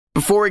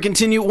Before we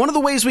continue, one of the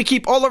ways we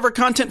keep all of our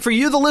content for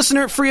you, the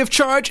listener, free of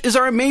charge is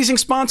our amazing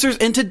sponsors,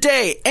 and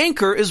today,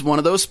 Anchor is one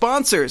of those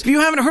sponsors. If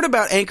you haven't heard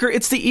about Anchor,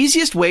 it's the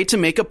easiest way to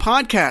make a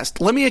podcast.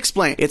 Let me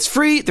explain. It's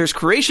free, there's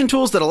creation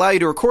tools that allow you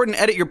to record and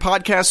edit your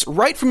podcasts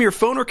right from your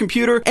phone or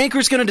computer. Anchor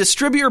is going to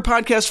distribute your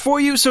podcast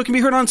for you so it can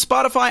be heard on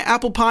Spotify,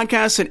 Apple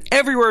Podcasts, and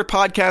everywhere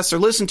podcasts are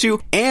listened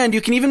to, and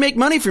you can even make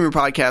money from your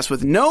podcast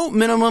with no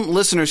minimum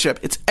listenership.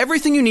 It's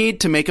everything you need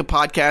to make a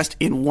podcast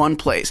in one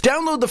place.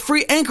 Download the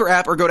free Anchor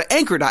app or go to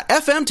anchor.fm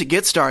to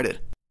get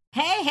started.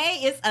 Hey,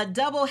 it's a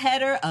double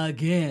header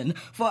again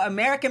for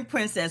American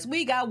Princess.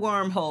 We got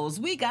wormholes,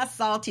 we got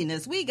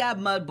saltiness, we got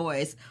mud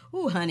boys.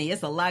 Ooh, honey,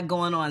 it's a lot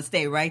going on.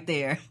 Stay right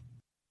there.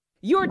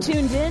 You're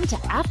tuned in to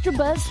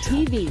AfterBuzz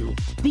TV,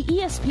 the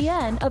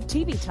ESPN of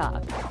TV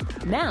talk.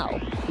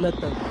 Now, let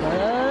the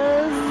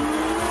buzz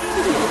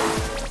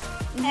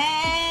begin.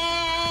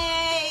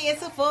 Hey,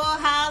 it's a full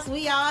house.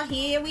 We all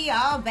here. We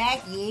all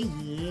back. Yeah.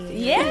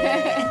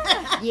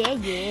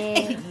 Yeah.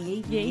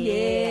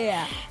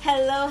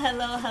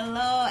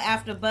 Hello,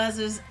 After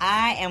Buzzers.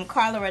 I am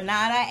Carla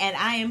Renata, and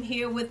I am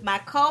here with my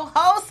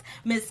co-host,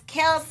 Miss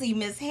Kelsey,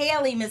 Miss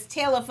Haley, Miss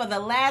Taylor, for the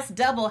last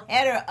double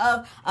header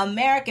of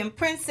American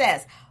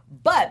Princess.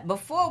 But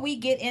before we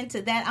get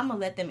into that, I'm going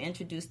to let them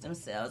introduce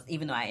themselves,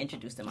 even though I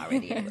introduced them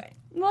already anyway.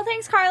 Well,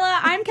 thanks, Carla.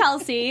 I'm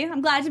Kelsey.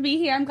 I'm glad to be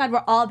here. I'm glad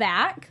we're all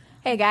back.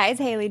 Hey, guys.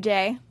 Haley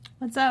J.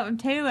 What's up? I'm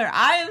Taylor.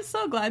 I am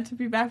so glad to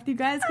be back with you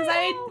guys because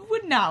I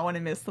would not want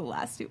to miss the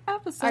last two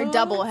episodes. Our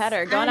double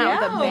header going out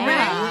with a bang.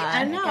 Right?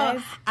 I know.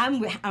 Guys.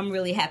 I'm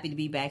really happy to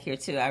be back here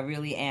too. I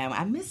really am.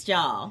 I missed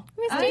y'all.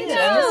 Missed I you did.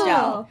 too. I missed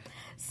y'all.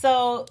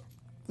 So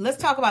let's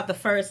talk about the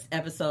first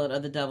episode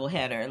of the double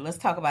header. Let's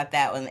talk about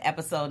that one,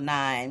 episode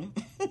 9.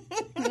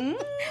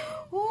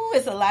 Ooh,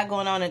 it's a lot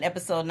going on in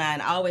episode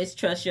 9. Always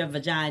trust your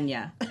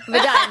vagina.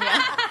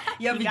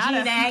 Your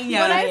vagina.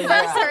 When I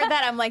first heard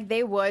that, I'm like,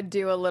 they would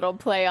do a little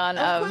play on.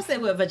 Of course they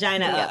would.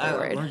 Vagina.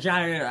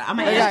 Vagina. I'm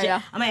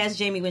gonna ask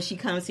Jamie when she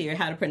comes here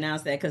how to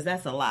pronounce that because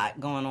that's a lot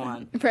going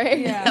on. Right?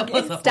 Yeah.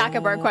 Stack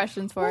up our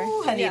questions for her.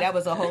 Ooh, honey, that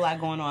was a whole lot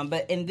going on.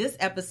 But in this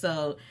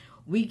episode,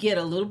 we get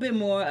a little bit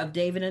more of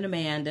David and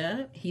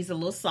Amanda. He's a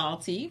little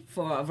salty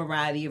for a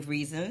variety of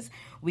reasons.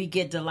 We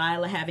get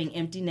Delilah having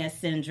empty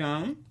nest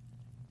syndrome.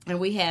 And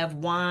we have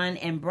Juan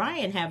and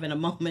Brian having a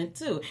moment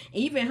too.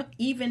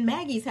 Even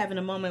Maggie's having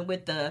a moment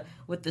with the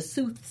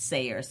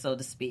soothsayer, so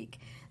to speak.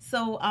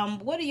 So,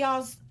 what are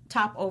y'all's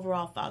top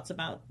overall thoughts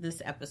about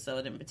this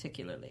episode in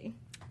particularly?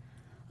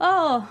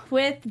 Oh,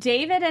 with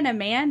David and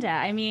Amanda,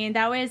 I mean,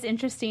 that was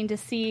interesting to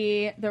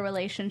see the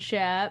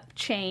relationship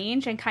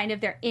change and kind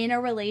of they're in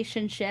a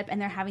relationship and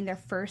they're having their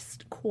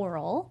first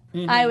quarrel,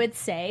 I would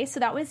say.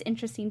 So that was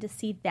interesting to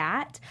see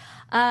that.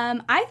 I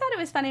thought it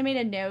was fun. I made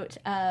a note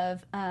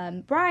of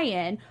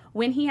Brian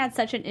when he had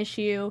such an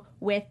issue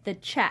with the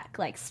check,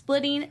 like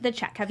splitting the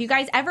check. Have you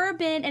guys ever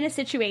been in a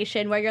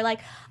situation where you're like,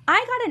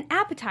 I got an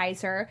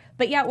appetizer,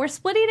 but yeah, we're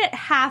splitting it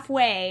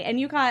halfway and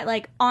you got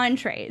like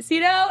entrees, you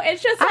know?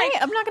 It's just like...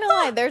 I'm not going to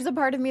lie. There's a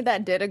part of me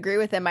that did agree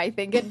with him. I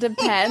think it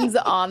depends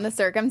on the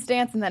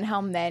circumstance and then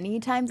how many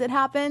times it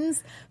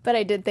happens. But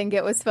I did think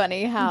it was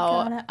funny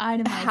how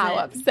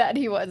upset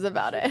he was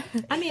about it.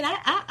 I mean,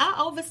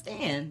 I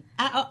overstand.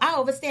 I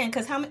overstand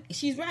because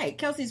she's right.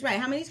 Kelsey's right.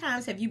 How many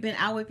times have you been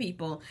out with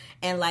people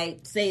and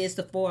like say it's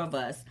the 4 of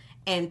us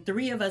and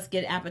 3 of us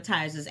get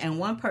appetizers and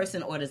one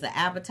person orders an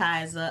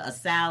appetizer, a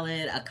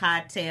salad, a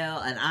cocktail,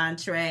 an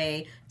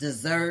entree,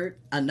 dessert,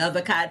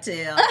 another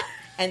cocktail.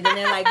 And then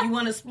they're like, you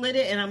want to split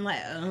it? And I'm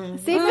like,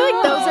 See, I feel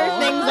like those are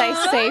things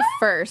I say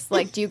first.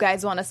 Like, do you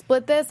guys want to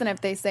split this? And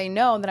if they say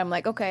no, then I'm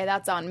like, okay,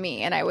 that's on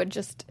me. And I would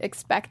just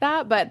expect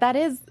that. But that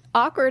is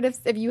awkward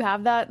if you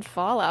have that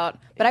fallout.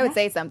 But I would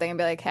say something and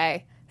be like,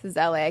 hey, this is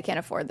LA. I can't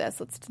afford this.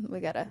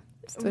 We got to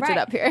switch it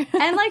up here.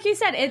 And like you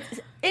said, it's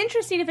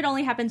interesting if it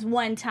only happens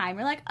one time.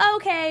 You're like,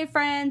 okay,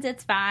 friends,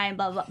 it's fine,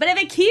 blah, blah. But if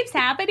it keeps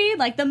happening,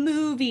 like the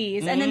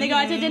movies, and then they go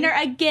out to dinner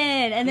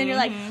again, and then you're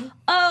like,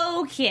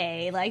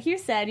 okay, like you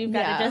said, you've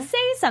got to just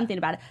say something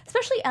about it.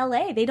 Especially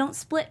LA, they don't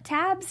split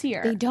tabs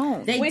here. They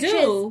don't. They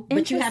do,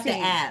 but you have to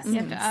ask.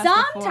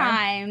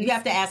 Sometimes. You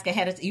have to ask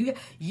ahead of time.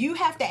 You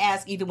have to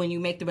ask either when you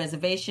make the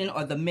reservation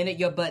or the minute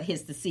your butt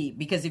hits the seat.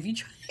 Because if you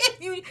try,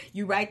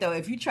 you're right though,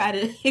 if you try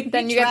to,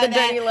 then you get the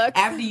dirty look.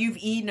 After you've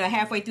eaten or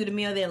halfway through the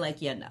meal, they're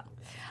like, yeah, no.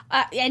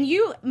 And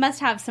you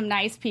must have some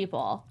nice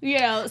people, you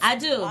know. I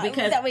do,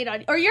 because that we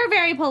don't, or you're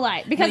very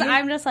polite because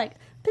I'm just like,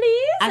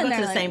 please. I go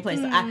to the same place.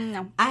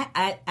 No.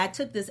 I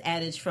took this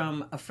adage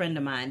from a friend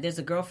of mine. There's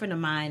a girlfriend of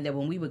mine that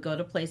when we would go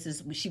to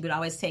places, she would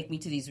always take me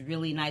to these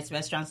really nice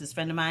restaurants. This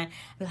friend of mine,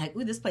 I'd be like,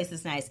 ooh, this place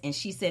is nice. And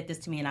she said this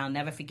to me, and I'll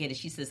never forget it.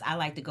 She says, I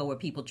like to go where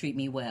people treat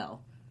me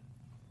well.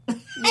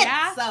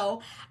 Yeah.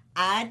 So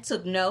I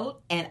took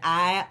note, and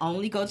I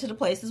only go to the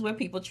places where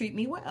people treat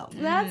me well.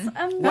 That's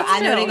amazing. Well,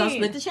 I know they're going to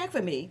split the check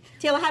for me.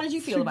 Taylor, how did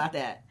you feel about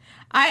that?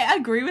 I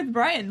agree with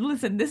Brian.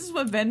 Listen, this is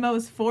what Venmo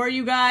is for,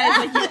 you guys.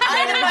 Like, you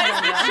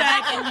itemize the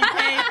check and you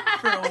pay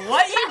for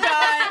what you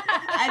got.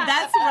 And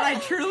that's what I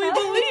truly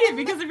believe.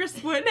 Because if you're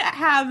splitting at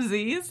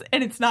halvesies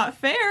and it's not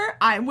fair,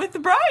 I'm with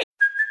Brian.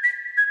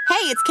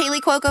 Hey, it's Kaylee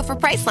Cuoco for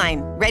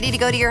Priceline. Ready to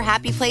go to your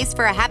happy place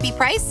for a happy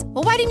price?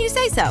 Well, why didn't you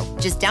say so?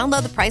 Just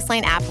download the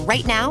Priceline app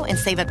right now and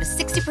save up to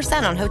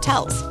 60% on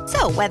hotels.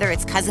 So whether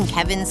it's Cousin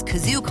Kevin's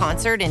Kazoo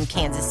Concert in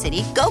Kansas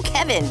City, go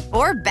Kevin,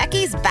 or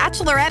Becky's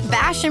Bachelorette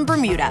Bash in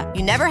Bermuda,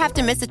 you never have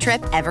to miss a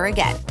trip ever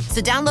again.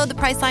 So download the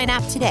Priceline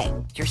app today.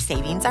 Your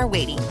savings are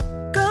waiting.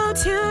 Go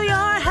to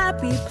your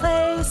happy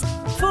place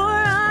for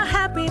a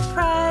happy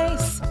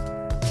price.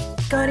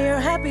 Go to your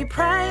happy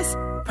price,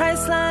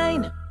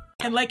 Priceline.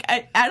 And like,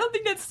 I don't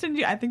think that's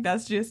stingy. I think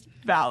that's just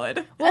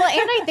valid. Well,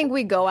 and I think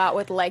we go out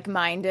with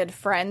like-minded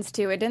friends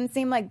too. It didn't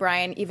seem like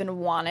Brian even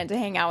wanted to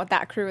hang out with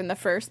that crew in the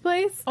first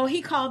place. Oh,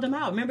 he called them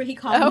out. Remember, he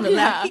called them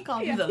the he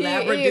called them the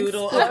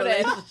labradoodle of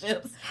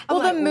relationships.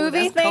 Well, the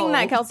movie thing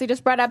that Kelsey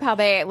just brought up, how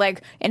they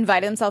like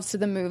invite themselves to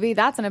the movie,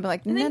 that's when I've been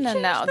like,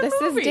 no, this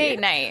is date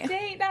night.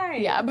 Date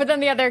night. Yeah, but then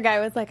the other guy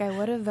was like, I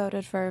would have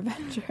voted for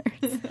Avengers.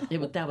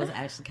 That was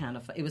actually kind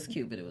of fun. It was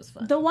cute, but it was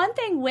fun. The one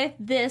thing with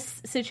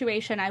this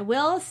situation, I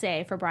will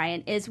say for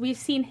Brian, is we've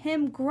seen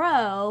him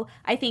grow,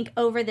 I think,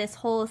 over this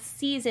whole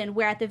season,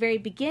 where at the very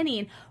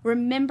beginning,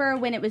 remember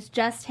when it was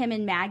just him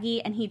and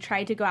Maggie and he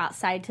tried to go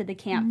outside to the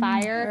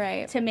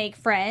campfire to make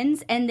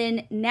friends? And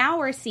then now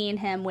we're seeing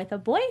him with a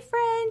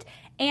boyfriend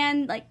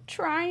and like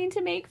trying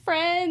to make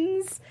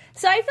friends.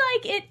 So I feel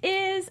like it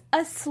is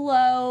a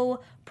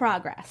slow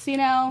progress, you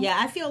know? Yeah,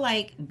 I feel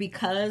like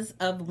because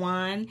of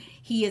Juan,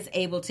 he is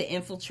able to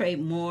infiltrate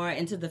more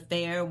into the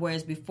fair,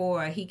 whereas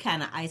before he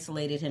kind of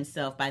isolated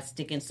himself by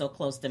sticking so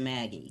close to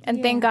Maggie.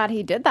 And thank God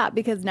he did that,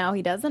 because now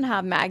he doesn't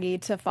have Maggie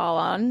to fall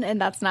on, and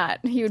that's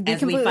not, he would be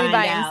completely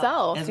by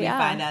himself. As we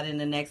find out in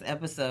the next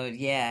episode.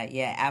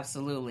 Yeah,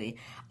 absolutely.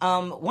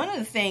 One of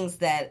the things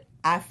that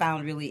I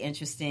found really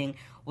interesting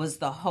was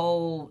the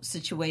whole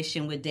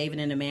situation with David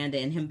and Amanda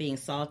and him being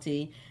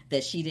salty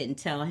that she didn't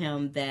tell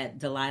him that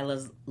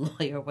Delilah's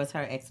lawyer was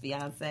her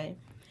ex-fiance.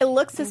 It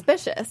looks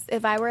suspicious.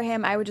 If I were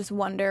him, I would just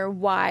wonder,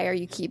 why are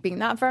you keeping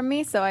that from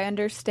me? So I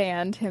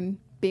understand him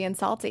being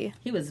salty.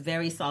 He was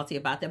very salty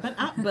about that.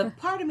 But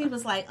part of me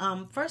was like,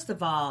 first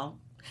of all,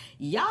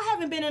 y'all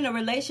haven't been in a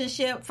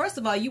relationship. First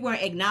of all, you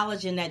weren't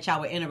acknowledging that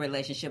y'all were in a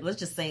relationship. Let's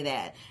just say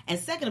that. And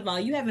second of all,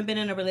 you haven't been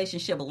in a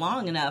relationship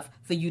long enough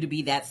for you to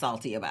be that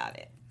salty about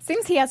it.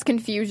 Seems he has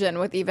confusion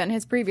with even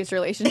his previous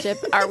relationship.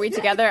 Are we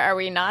together? Are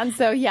we not?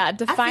 So yeah,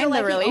 define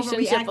the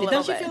relationship a little bit.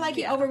 Don't you feel like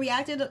he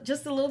overreacted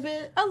just a little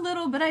bit? A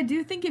little, but I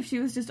do think if she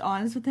was just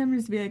honest with him,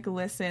 just be like,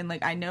 listen,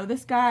 like, I know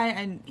this guy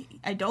and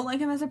I don't like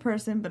him as a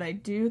person, but I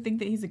do think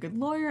that he's a good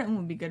lawyer and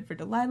would be good for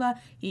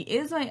Delilah. He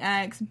is my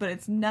ex, but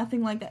it's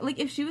nothing like that. Like,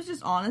 if she was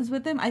just honest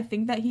with him, I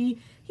think that he's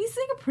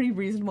like a pretty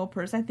reasonable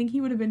person. I think he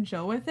would have been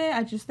chill with it.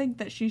 I just think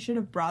that she should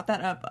have brought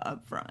that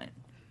up front.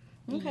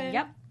 Okay.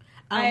 Yep.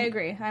 I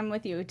agree. I'm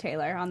with you,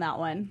 Taylor, on that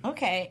one.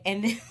 Okay,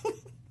 and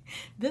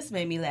this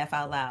made me laugh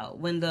out loud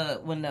when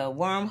the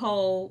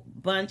wormhole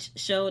bunch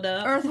showed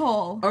up.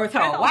 Earthhole.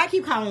 Why I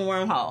keep calling them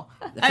wormhole?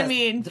 I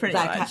mean, pretty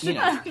much. You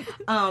know,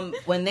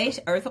 when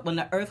the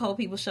Earthhole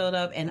people showed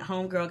up and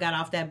Homegirl got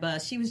off that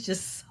bus, she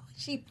was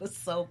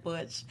so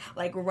butch,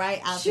 like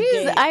right out the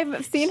gate.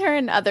 I've seen her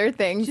in other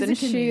things, and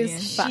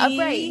she's fun.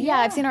 Yeah,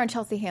 I've seen her on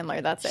Chelsea Handler.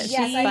 That's it.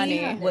 Yes, she's funny.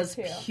 It was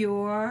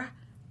pure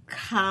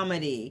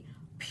comedy.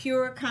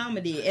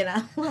 And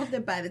I love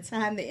that by the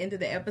time the end of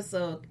the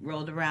episode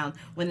rolled around,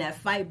 when that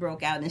fight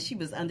broke out and she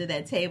was under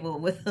that table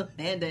with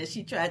Amanda,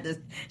 she tried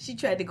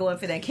to go in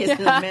for that kiss,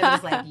 and Amanda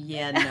was like,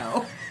 yeah,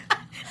 no.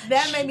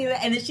 That made me laugh.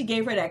 And then she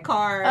gave her that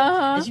card,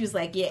 and she was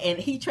like, yeah, and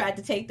he tried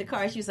to take the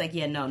card. She was like,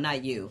 yeah, no,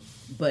 not you,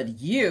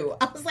 but you.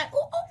 I was like,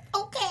 oh,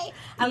 okay.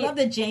 I love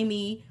that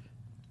Jamie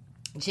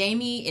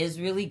is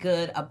really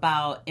good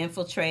about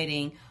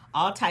infiltrating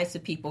all types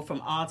of people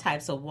from all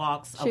types of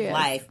walks of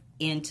life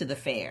into the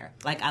fair.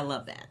 Like, I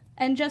love that.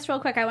 And just real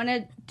quick, I want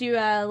to do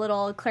a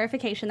little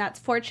clarification. That's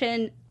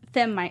Fortune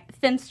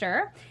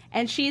Feimster,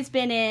 and she's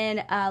been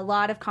in a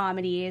lot of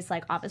comedies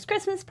like Office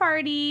Christmas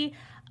Party.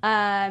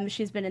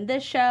 She's been in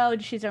this show.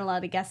 She's done a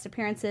lot of guest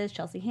appearances.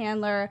 Chelsea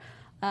Handler,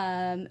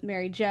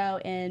 Mary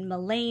Jo, and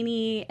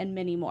Mulaney, and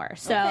many more.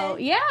 So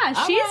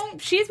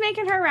she's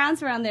making her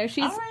rounds around there.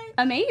 She's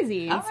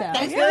amazing. So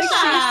I feel like she's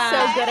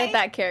so good at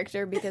that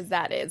character, because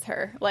that is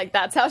her. Like,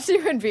 that's how she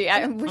would be.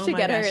 We should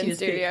get her in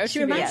studio.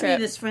 She reminds me of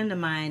this friend of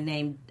mine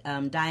named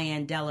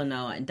Diane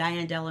Delano. And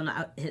Diane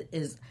Delano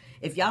is,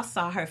 if y'all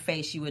saw her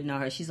face, you would know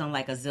her. She's on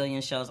like a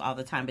zillion shows all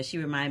the time, but she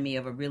reminded me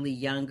of a really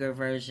younger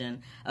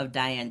version of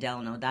Diane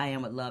Delano.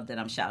 Diane would love that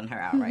I'm shouting her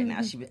out right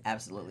now. She would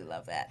absolutely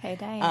love that. Hey,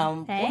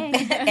 Diane.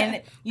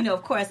 And, you know,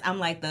 of course,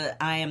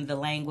 I am the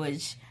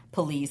language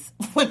police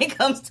when it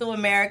comes to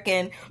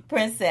American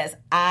Princess.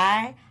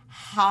 I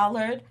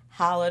hollered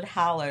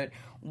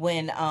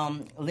when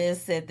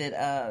Liz said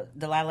that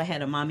Delilah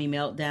had a mommy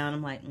meltdown.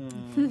 I'm like,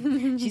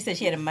 She said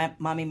she had a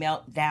mommy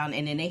meltdown,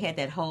 and then they had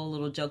that whole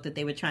little joke that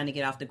they were trying to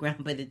get off the ground,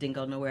 but it didn't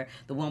go nowhere.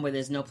 The one where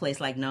there's no place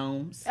like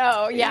gnomes.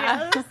 Oh,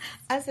 yeah.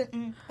 I said,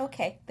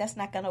 okay, that's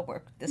not going to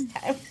work this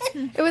time.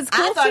 It was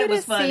cool thought too it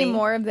was to funny. see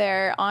more of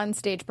their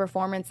on-stage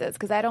performances,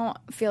 because I don't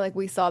feel like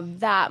we saw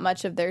that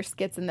much of their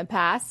skits in the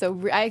past.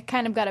 So I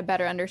kind of got a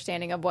better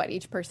understanding of what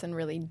each person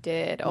really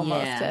did,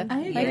 almost. Yeah. To, I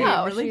agree. like, It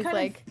oh, really she's kind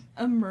like,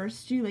 of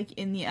immersed you like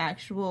in the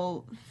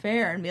actual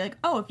fair and be like,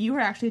 oh, if you were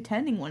actually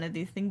attending one of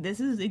these things, this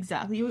is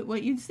exactly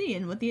what you'd see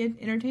and what the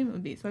entertainment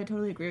would be. So I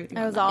totally agree with you.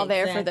 I on was that. all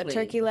there for the Exactly.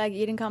 turkey leg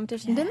eating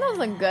competition. Didn't those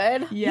look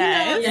good?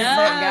 Yeah.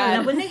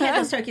 Now, when they had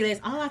those turkey legs,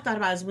 all I thought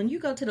about is when you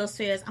go to those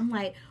fairs, I'm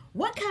like,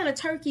 what kind of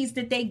turkeys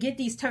did they get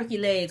these turkey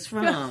legs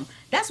from?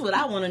 That's what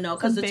I want to know,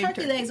 because the big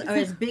turkey legs are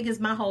as big as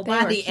my whole They were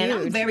body, and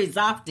I'm huge. very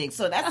zoptic,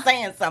 so that's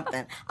saying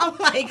something. I'm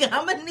like,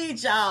 I'm going to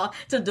need y'all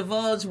to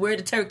divulge where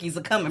the turkeys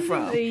are coming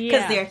from,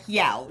 because Yeah. they're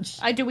huge.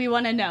 Do we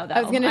want to know, though?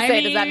 I was going to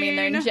say, does that mean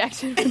they're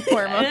injected with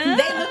hormones?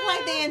 They look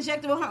like they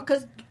injected with her,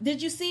 because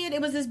did you see it? It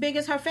was as big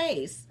as her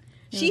face.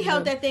 She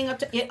held that thing up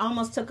to, it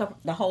almost took up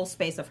the whole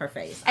space of her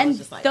face. I And was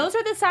just like, those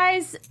are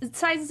the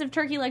sizes of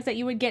turkey legs that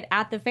you would get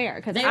at the fair,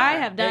 because They I are.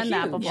 have done They're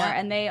that huge. before, Yeah.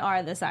 and they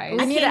are the size.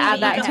 We need to can't add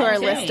even that eat to the our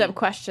whole list thing. of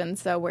questions.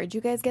 So, where'd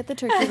you guys get the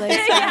turkey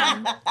legs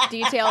from?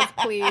 Details,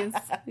 please.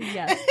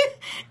 Yes.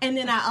 And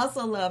then I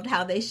also loved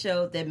how they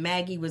showed that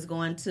Maggie was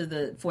going to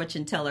the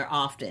fortune teller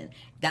often.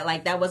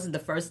 That wasn't the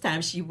first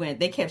time she went.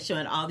 They kept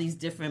showing all these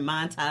different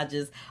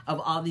montages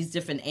of all these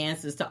different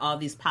answers to all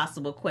these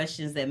possible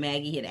questions that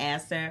Maggie had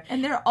asked her.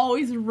 And they're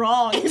always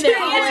wrong. They're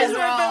always What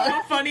wrong.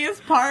 the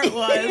funniest part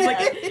was,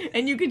 like,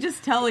 and you could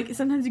just tell, like,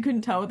 sometimes you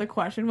couldn't tell what the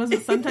question was,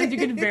 but sometimes you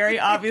could very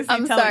obviously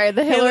I'm tell. sorry, like,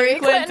 the Hillary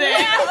Clinton.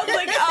 I was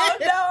like, oh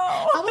no.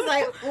 I was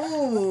like,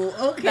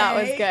 ooh, okay. That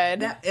was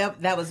good.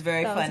 That was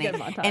very That was funny. good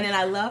montage. And then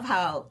I love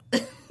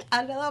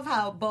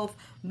how both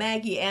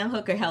Maggie and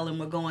Hooker Helen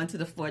were going to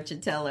the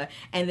fortune teller,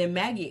 and then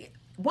Maggie.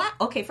 Why?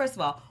 Okay, first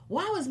of all,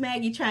 why was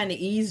Maggie trying to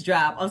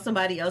eavesdrop on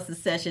somebody else's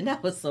session?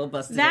 That was so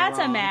busted. That's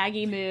a wrong.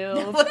 Maggie move.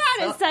 That was That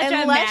is such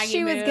a Unless Maggie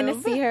she was move. going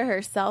to see her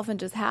herself and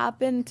just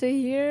happen to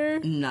hear.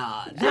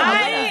 Nah,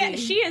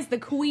 She is the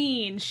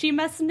queen. She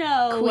must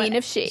know Queen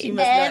of Shade. She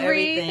must know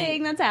everything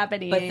everything. that's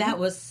happening. But that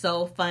was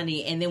so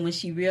funny. And then when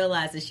she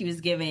realized that she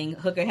was giving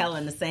Hooker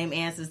Helen the same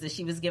answers that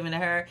she was giving to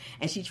her,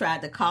 and she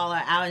tried to call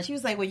her out, and she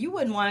was like, well, you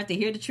wouldn't want it to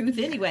hear the truth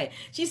anyway.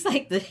 She's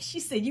like, she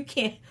said, you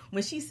can't,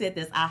 when she said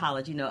this, I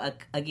hollered,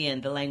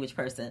 again, the language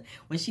person.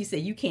 When she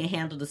said, you can't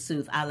handle the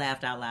truth, I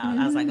laughed out loud.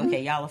 I was like,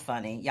 okay, y'all are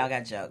funny. Y'all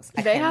got jokes.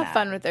 I They cannot. have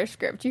fun with their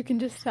script. You can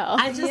just tell.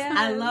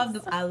 I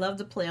love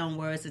the play on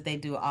words that they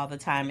do all the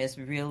time. It's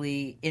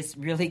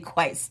really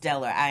quite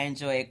stellar. I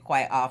enjoy it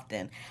quite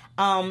often.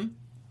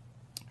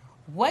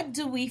 What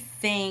do we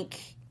think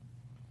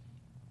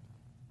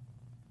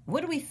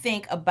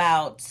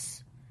about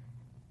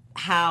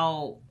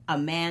how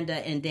Amanda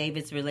and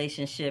David's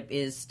relationship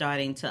is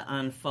starting to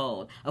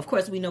unfold? Of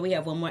course, we know we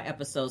have one more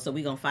episode, so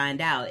we're going to find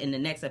out in the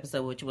next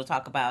episode, which we'll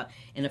talk about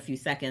in a few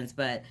seconds.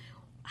 But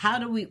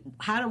how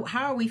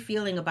are we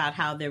feeling about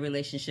how their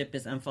relationship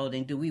is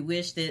unfolding? Do we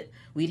wish that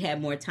we'd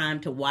had more time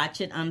to watch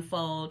it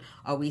unfold?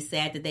 Are we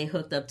sad that they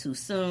hooked up too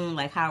soon?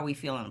 Like, how are we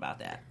feeling about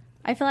that?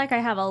 I feel like I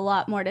have a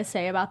lot more to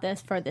say about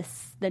this for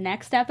the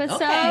next episode.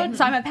 Okay.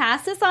 So I'm going to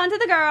pass this on to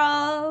the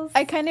girls.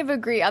 I kind of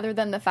agree, other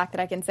than the fact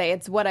that I can say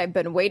it's what I've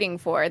been waiting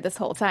for this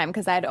whole time,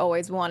 because I'd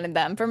always wanted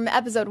them. From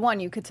episode 1,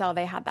 you could tell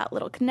they had that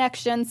little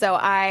connection, so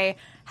I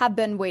have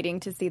been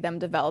waiting to see them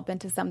develop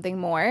into something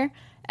more.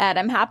 And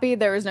I'm happy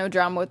there was no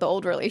drama with the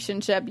old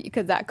relationship,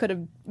 because that could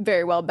have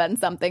very well been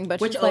something. But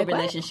Which she's old like, what?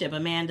 relationship,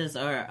 Amanda's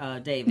or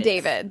David's?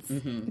 David's.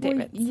 Mm-hmm.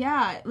 David's. Well,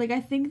 yeah, like,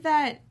 I think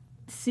that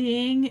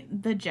seeing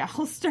the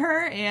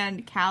Jouster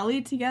and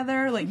Callie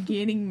together, like,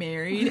 getting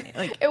married,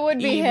 like, It would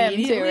be him, too,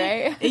 immediately.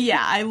 right?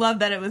 Yeah, I love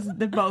that it was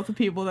both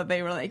people that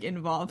they were, like,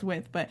 involved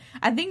with, but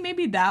I think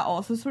maybe that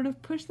also sort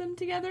of pushed them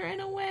together in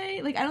a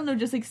way. Like, I don't know,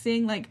 just, like,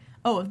 seeing, like,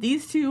 oh, if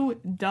these two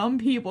dumb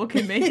people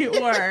can make it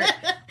work,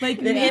 like,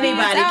 Then maybe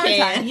anybody it's our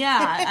can. time.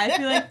 Yeah, I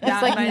feel like that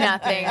It's like might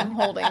have nothing been-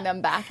 holding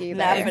them back either.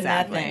 Not for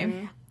Exactly.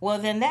 nothing. Well,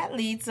 then that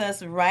leads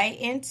us right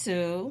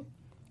into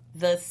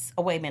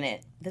wait a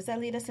minute. Does that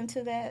lead us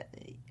into that?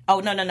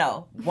 Oh,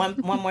 no. One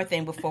more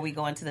thing before we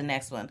go into the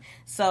next one.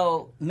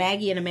 So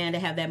Maggie and Amanda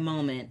have that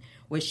moment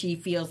where she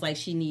feels like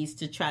she needs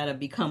to try to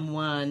become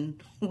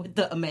one with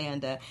the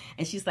Amanda.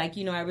 And she's like,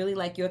 I really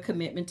like your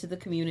commitment to the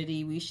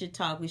community. We should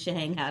talk. We should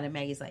hang out. And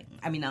Maggie's like,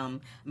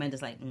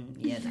 Amanda's like,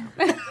 yeah,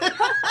 no.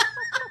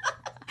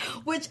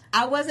 Which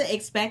I wasn't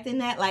expecting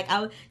that. Like,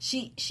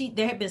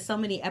 there had been so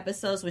many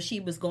episodes where she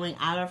was going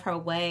out of her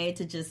way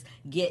to just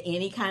get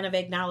any kind of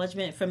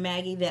acknowledgement from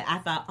Maggie that I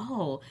thought,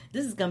 oh,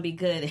 this is gonna be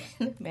good.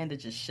 And Amanda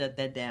just shut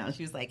that down.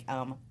 She was like,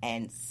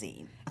 and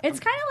scene. It's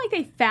kind of like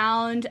they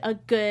found a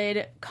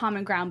good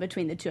common ground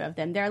between the two of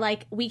them. They're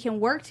like, we can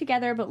work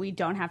together, but we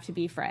don't have to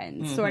be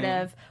friends, sort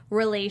of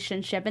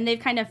relationship. And they've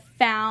kind of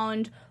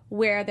found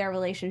where their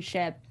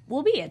relationship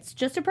will be. It's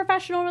just a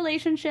professional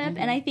relationship.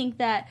 And I think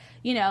that,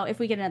 you know, if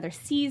we get another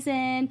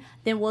season,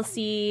 then we'll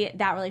see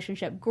that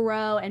relationship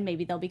grow and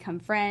maybe they'll become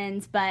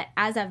friends. But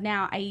as of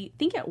now, I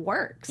think it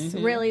works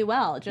really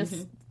well.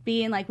 Just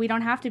being like, we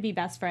don't have to be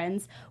best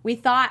friends. We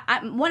thought,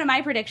 one of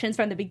my predictions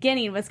from the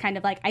beginning was kind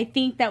of like, I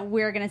think that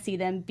we're going to see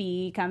them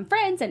become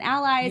friends and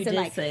allies. You and did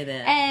like, say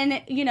that.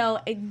 And, you know,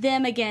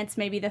 them against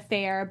maybe the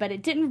fair, but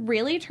it didn't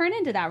really turn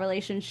into that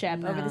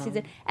relationship over the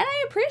season. And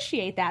I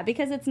appreciate that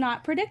because it's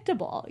not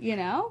predictable, you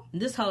know?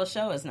 This whole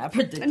show is not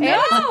predictable. No, You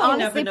it's never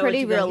honestly know what pretty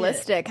you're gonna get.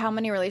 realistic. How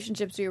many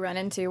relationships do you run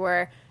into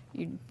where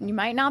you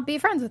might not be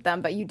friends with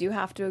them, but you do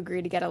have to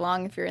agree to get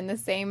along if you're in the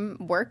same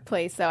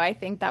workplace? So I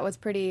think that was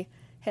pretty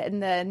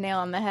hitting the nail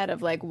on the head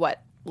of like what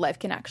life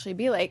can actually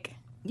be like.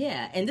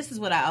 Yeah, and this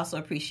is what I also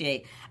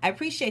appreciate. I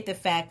appreciate the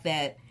fact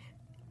that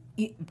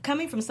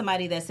coming from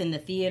somebody that's in the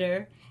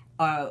theater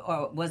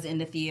or was in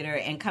the theater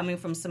and coming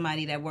from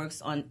somebody that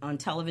works on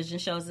television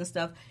shows and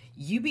stuff,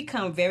 you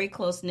become very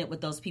close-knit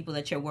with those people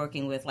that you're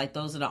working with. Like,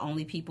 those are the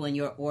only people in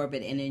your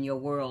orbit and in your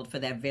world for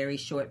that very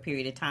short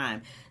period of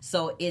time.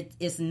 So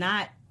it's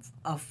not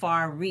a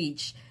far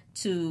reach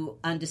to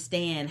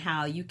understand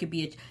how you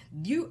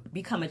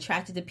become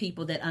attracted to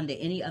people that under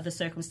any other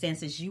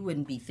circumstances you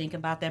wouldn't be thinking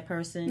about that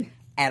person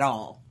at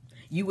all.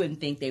 You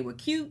wouldn't think they were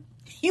cute.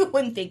 You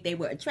wouldn't think they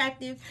were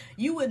attractive.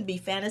 You wouldn't be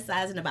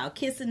fantasizing about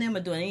kissing them or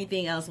doing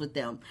anything else with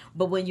them.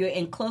 But when you're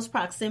in close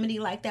proximity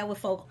like that with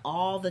folk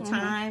all the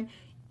time,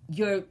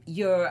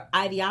 your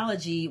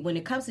ideology when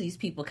it comes to these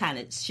people kind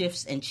of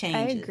shifts and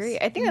changes. I agree.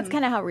 I think that's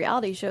kind of how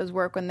reality shows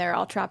work when they're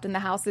all trapped in the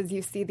houses.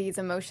 You see these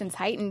emotions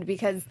heightened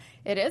because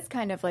it is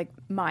kind of like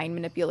mind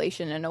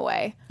manipulation in a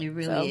way. It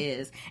really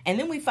is. And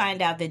then we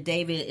find out that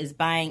David is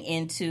buying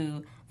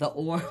into the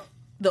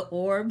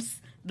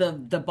orbs. The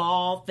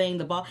ball thing,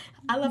 the ball.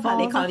 I love how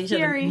they call each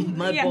other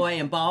Mud Boy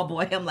and Ball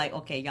Boy. I'm like,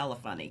 okay, y'all are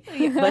funny.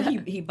 But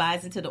he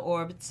buys into the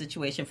orb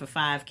situation for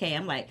 $5,000.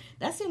 I'm like,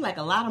 that seems like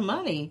a lot of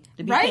money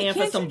to be paying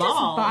for some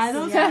balls. Buy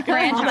those I'm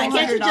like,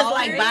 can't you just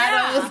like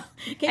buy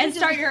those? And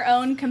start your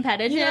own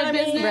competitive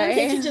business. Right?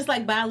 Can't you just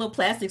like buy a little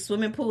plastic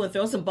swimming pool and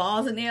throw some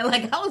balls in there?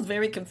 Like, I was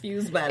very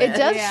confused by that. It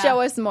does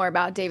show us more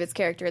about David's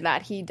character,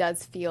 that he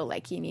does feel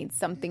like he needs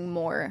something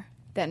more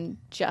than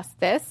just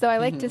this. So I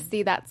like to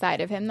see that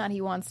side of him, that he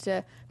wants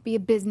to be a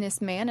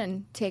businessman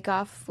and take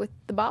off with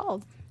the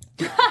ball.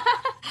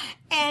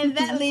 And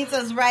that leads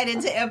us right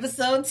into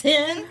episode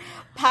 10.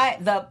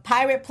 The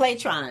Pirate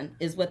Playtron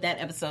is what that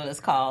episode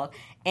is called.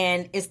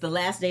 And it's the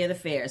last day of the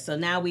fair. So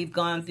now we've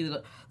gone through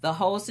the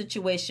whole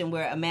situation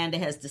where Amanda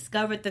has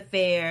discovered the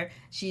fair.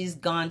 She's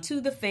gone to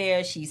the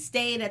fair. She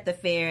stayed at the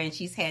fair. And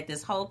she's had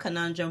this whole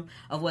conundrum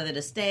of whether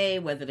to stay,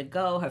 whether to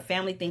go. Her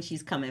family thinks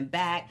she's coming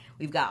back.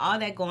 We've got all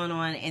that going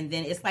on. And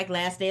then it's like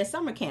last day of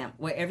summer camp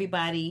where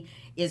everybody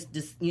is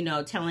just,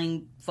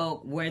 telling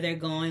folk where they're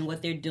going,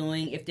 what they're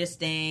doing, if they're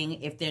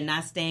staying, if they're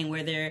not staying,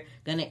 where they're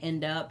going to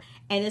end up.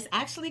 And it's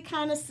actually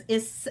kind of,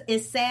 it's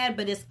sad,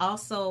 but it's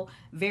also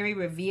very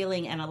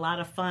revealing and a lot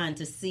of fun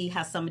to see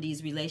how some of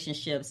these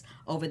relationships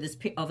over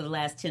the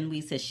last 10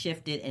 weeks has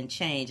shifted and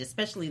changed,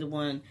 especially the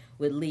one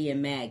with Lee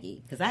and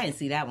Maggie, because I didn't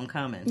see that one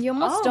coming. You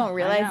almost don't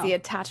realize the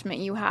attachment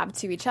you have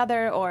to each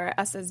other, or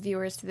us as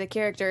viewers to the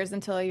characters,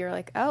 until you're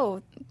like,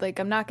 oh, like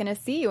I'm not going to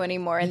see you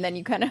anymore. And then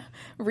you kind of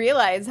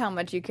realize how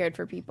much you cared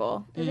for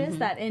people. It is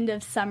that end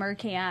of summer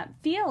camp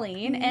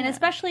feeling. And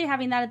especially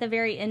having that at the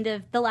very end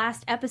of the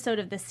last episode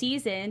of the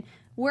season,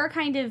 we're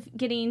kind of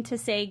getting to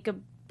say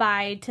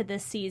goodbye to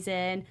this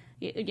season,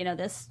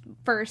 this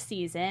first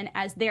season,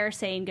 as they're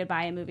saying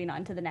goodbye and moving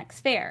on to the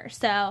next fair.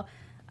 So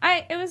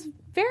it was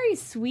very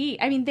sweet.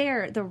 I mean,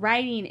 the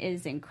writing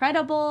is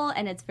incredible,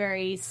 and it's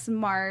very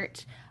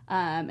smart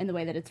in the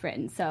way that it's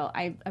written. So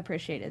I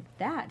appreciated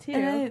that, too.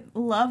 And I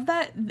love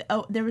that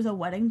there was a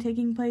wedding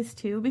taking place,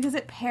 too, because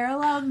it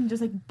paralleled and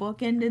just,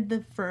 bookended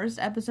the first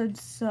episode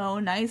so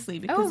nicely.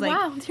 Because,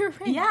 wow, you're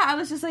right. Yeah, I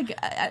was just like,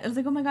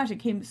 oh my gosh, it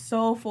came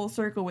so full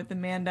circle with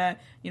Amanda,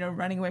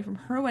 running away from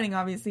her wedding,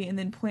 obviously, and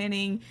then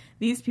planning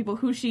these people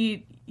who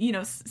she,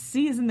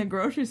 sees in the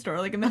grocery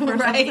store, in the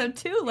first episode,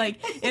 too.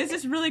 It's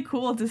just really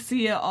cool to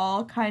see it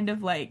all kind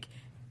of,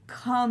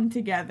 come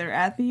together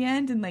at the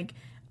end and,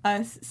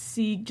 us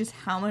see just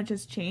how much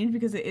has changed,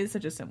 because it is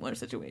such a similar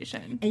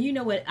situation. And you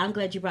know what? I'm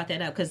glad you brought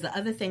that up, because the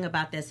other thing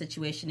about that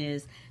situation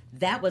is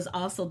that was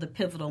also the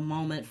pivotal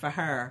moment for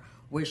her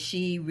where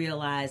she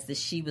realized that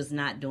she was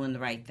not doing the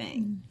right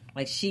thing.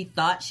 She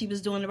thought she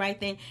was doing the right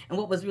thing. And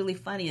what was really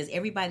funny is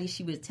everybody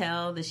she would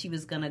tell that she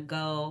was going to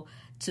go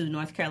to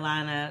North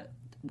Carolina,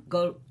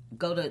 go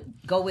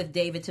with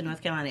David to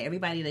North Carolina,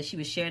 everybody that she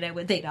would share that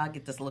with, they'd all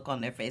get this look on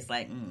their face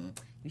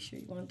you sure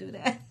you want to do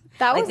that?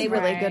 That was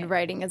really good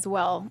writing as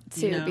well,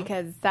 too,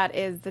 because that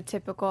is the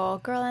typical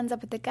girl ends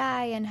up with the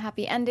guy and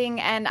happy ending.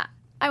 And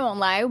I won't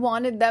lie, I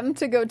wanted them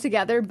to go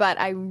together, but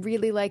I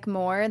really like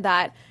more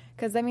that,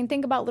 because,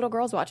 think about little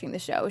girls watching the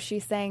show.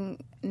 She's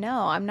saying, no,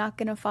 I'm not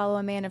going to follow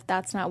a man if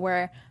that's not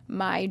where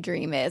my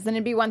dream is. And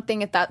it'd be one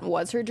thing if that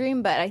was her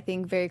dream, but I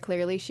think very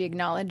clearly she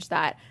acknowledged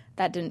that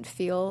that didn't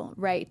feel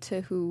right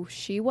to who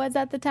she was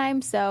at the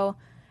time. So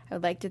I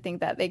would like to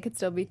think that they could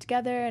still be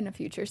together in a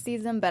future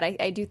season, but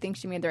I do think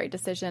she made the right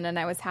decision, and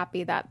I was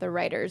happy that the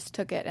writers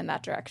took it in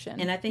that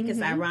direction. And I think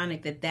it's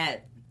ironic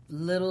that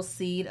little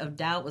seed of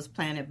doubt was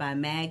planted by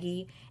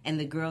Maggie and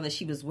the girl that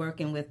she was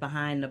working with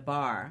behind the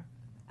bar.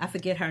 I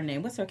forget her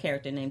name. What's her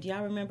character name? Do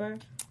y'all remember?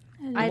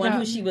 The one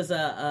who she was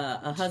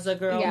a Huzzah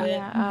girl with?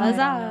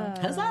 Huzzah.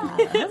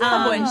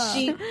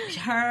 And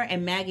her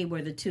and Maggie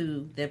were the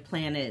two that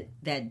planted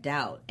that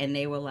doubt, and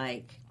they were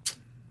like...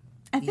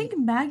 I think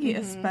Maggie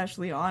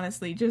especially,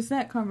 honestly, just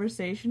that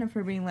conversation of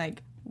her being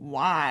like,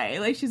 why?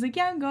 Like, she's like,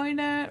 yeah, I'm going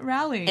to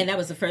rally. And that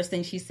was the first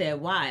thing she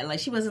said, why? Like,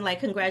 she wasn't like,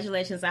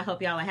 congratulations, I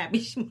hope y'all are happy.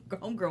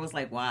 Homegirl was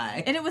like,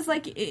 why? And it was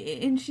like,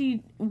 and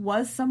she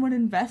was somewhat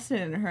invested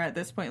in her at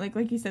this point.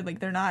 Like you said, like,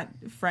 they're not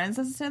friends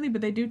necessarily,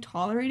 but they do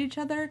tolerate each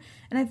other.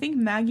 And I think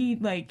Maggie,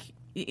 like,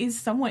 is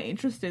somewhat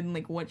interested in,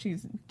 like, what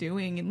she's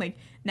doing. And, like,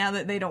 now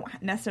that they don't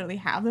necessarily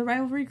have the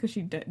rivalry, because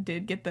she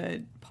did get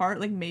the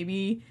part, like,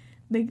 maybe...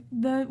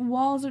 the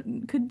walls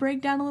could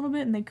break down a little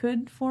bit and they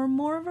could form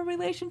more of a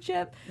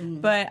relationship.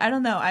 But I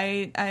don't know.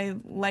 I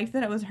liked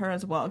that it was her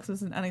as well because it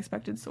was an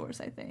unexpected source,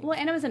 I think. Well,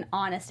 and it was an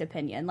honest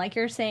opinion. Like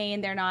you're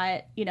saying, they're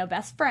not,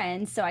 best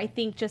friends. So I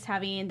think just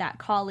having that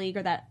colleague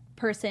or that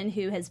person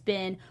who has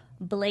been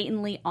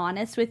blatantly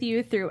honest with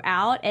you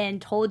throughout and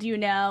told you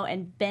no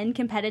and been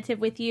competitive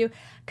with you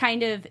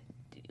kind of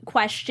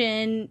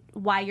question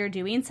why you're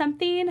doing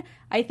something,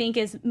 I think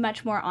is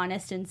much more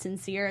honest and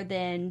sincere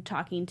than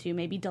talking to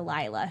maybe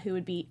Delilah, who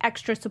would be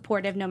extra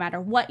supportive no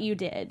matter what you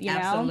did, you know?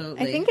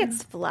 Absolutely. I think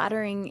it's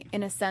flattering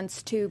in a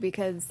sense, too,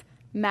 because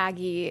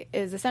Maggie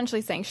is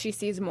essentially saying she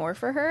sees more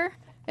for her,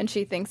 and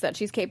she thinks that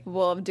she's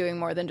capable of doing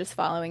more than just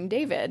following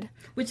David.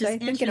 Which is I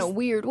think in a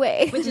weird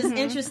way. Which is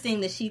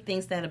interesting that she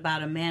thinks that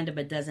about Amanda,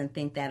 but doesn't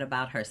think that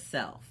about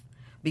herself.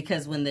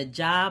 Because when the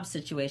job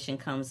situation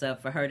comes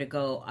up for her to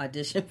go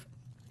audition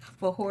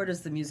for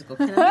Hoarders the Musical.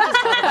 Can we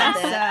just talk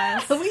about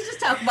that? Can we just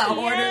talk about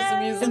Hoarders the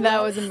Musical?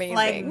 That was amazing.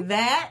 Like,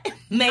 that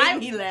made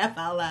me laugh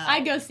out loud.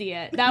 I'd go see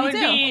it. That would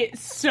be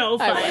so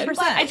fun.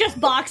 I I just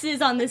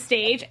boxes on the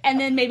stage, and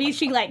then maybe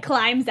she, like,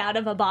 climbs out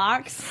of a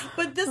box.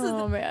 But this is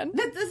man.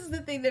 This is the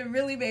thing that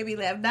really made me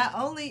laugh. Not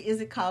only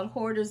is it called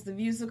Hoarders the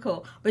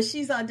Musical, but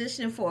she's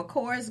auditioning for a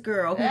chorus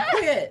girl who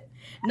quit.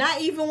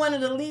 Not even one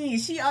of the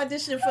leads. She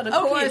auditioned for the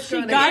chorus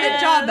girl. She got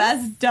a job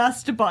as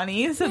Dust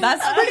Bunny, so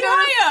that's pretty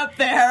high up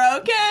there,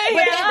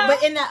 okay?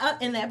 But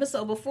in the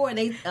episode before,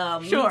 they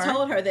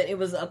told her that it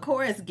was a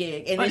chorus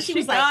gig, and then she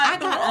was like, "I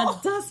got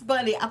a Dust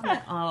Bunny." I'm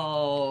like,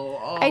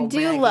 "Oh, I do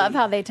Maggie. love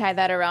how they tie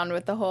that around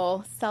with the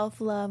whole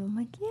self-love. I'm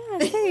like, yeah,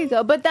 there you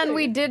go. But then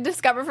we did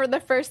discover for the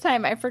first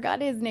time, I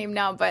forgot his name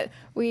now, but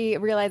we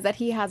realized that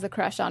he has a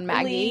crush on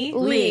Maggie.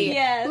 Lee.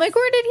 Yes. I'm like,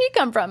 where did he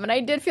come from? And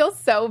I did feel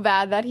so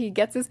bad that he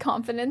gets his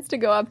confidence to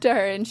go up to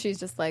her, and she's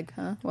just like,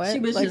 huh, what? She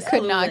was like, just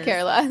could clueless. not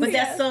care less. But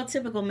that's so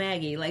typical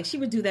Maggie. Like, she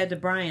would do that to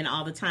Brian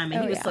all the time,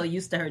 and he was so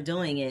used to her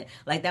doing it.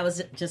 Like, that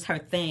was just her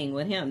thing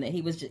with him, that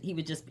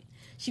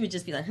she would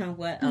just be like, huh,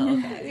 what? Oh,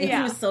 okay. And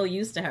he was so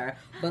used to her.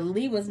 But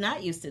Lee was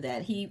not used to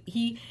that.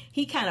 He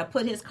kind of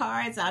put his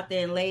cards out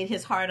there and laid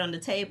his heart on the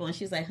table, and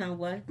she's like, huh,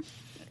 what?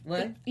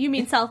 What? You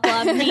mean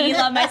self-love? Me,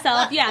 love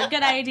myself? Yeah,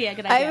 good idea.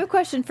 I have a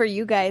question for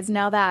you guys.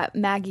 Now that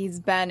Maggie's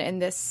been in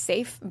this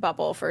safe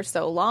bubble for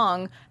so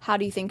long, how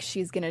do you think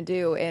she's going to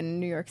do in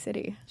New York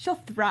City? She'll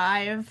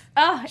thrive.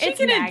 Oh, She it's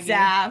can Maggie.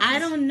 adapt. I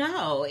don't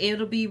know.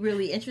 It'll be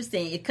really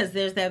interesting because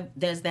there's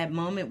that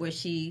moment where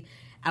she...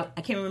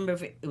 I can't remember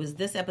if it was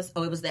this episode.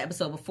 Oh, it was the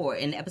episode before,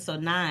 in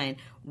episode 9,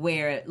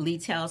 where Lee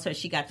tells her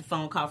she got the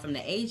phone call from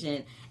the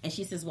agent, and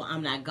she says, "Well,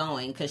 I'm not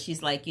going," because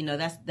she's like,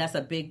 that's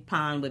a big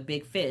pond with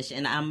big fish,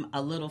 and I'm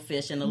a little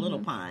fish in a little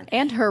pond.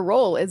 And her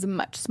role is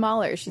much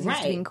smaller. She's used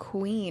to Right. being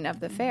queen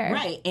of the fair.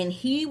 Right, and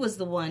he was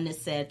the one that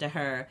said to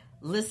her,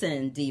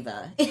 "Listen,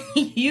 diva,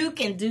 you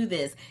can do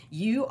this.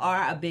 You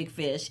are a big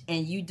fish,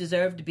 and you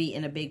deserve to be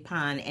in a big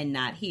pond and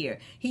not here."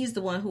 He's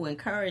the one who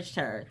encouraged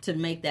her to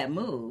make that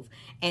move,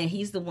 and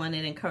he's the one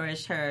that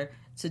encouraged her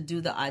to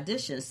do the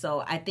audition.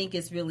 So I think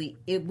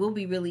it will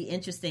be really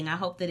interesting. I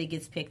hope that it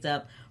gets picked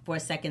up for a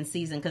second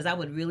season, because I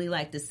would really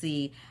like to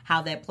see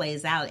how that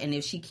plays out, and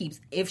if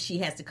she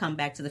has to come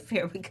back to the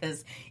fair,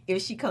 because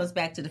if she comes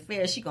back to the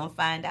fair, she's going to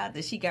find out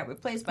that she got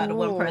replaced by the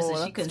one person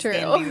she couldn't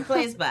stand to be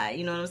replaced by.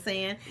 You know what I'm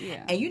saying?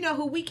 Yeah. And you know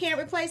who we can't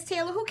replace,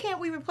 Taylor? Who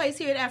can't we replace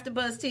here at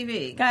AfterBuzz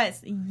TV?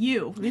 Guys,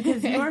 you,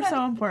 because you are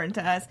so important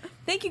to us.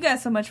 Thank you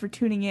guys so much for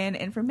tuning in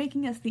and for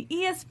making us the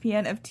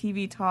ESPN of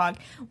TV talk.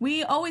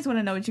 We always want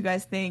to know what you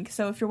guys think,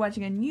 so if you're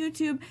watching on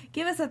YouTube,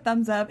 give us a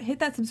thumbs up, hit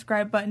that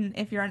subscribe button.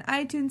 If you're on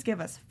iTunes, give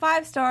us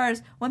 5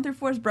 stars. 1 through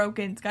 4 is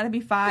broken. It's got to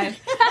be 5.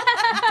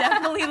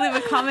 Definitely leave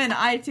a comment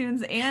on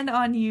iTunes and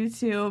on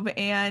YouTube,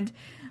 and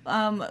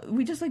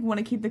we just want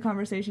to keep the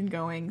conversation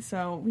going,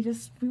 so we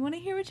want to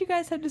hear what you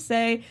guys have to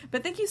say.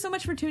 But thank you so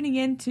much for tuning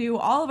in to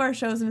all of our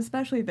shows, and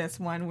especially this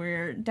one.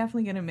 We're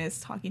definitely going to miss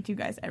talking to you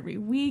guys every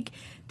week.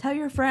 Tell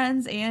your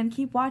friends and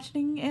keep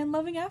watching and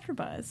loving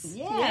AfterBuzz.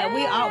 Yeah,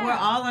 we're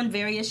all on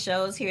various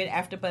shows here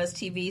at AfterBuzz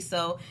TV,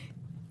 so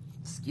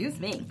excuse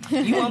me,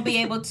 you won't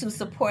be able to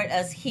support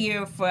us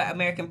here for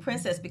American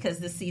Princess because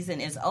this season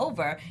is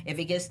over. If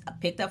it gets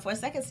picked up for a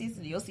second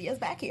season, you'll see us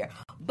back here.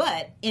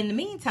 But in the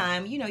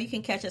meantime, you know, you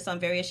can catch us on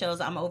various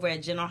shows. I'm over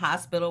at General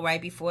Hospital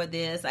right before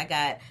this. I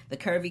got the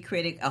Curvy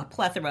Critic, a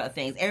plethora of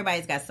things.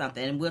 Everybody's got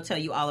something, and we'll tell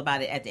you all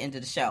about it at the end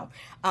of the show.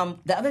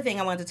 The other thing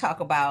I wanted to talk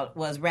about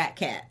was Rat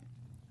Cat.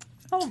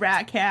 Oh,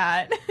 Rat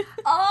Cat.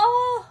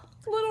 Oh,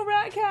 little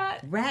Rat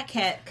Cat. Rat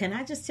Cat, can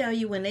I just tell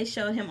you, when they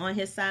showed him on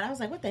his side, I was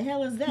like, what the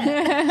hell is that?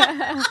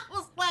 I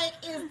was like,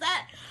 is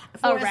that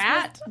a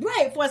rat?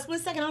 Right, for a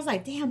split second, I was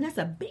like, damn, that's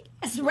a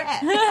big-ass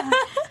rat.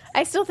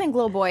 I still think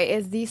Little Boy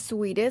is the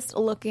sweetest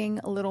looking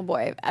little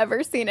boy I've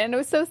ever seen. And it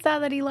was so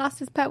sad that he lost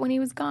his pet when he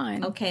was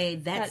gone. Okay,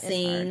 that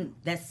scene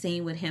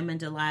with him and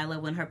Delilah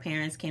when her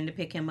parents came to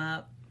pick him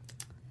up.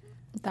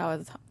 That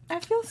was... I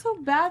feel so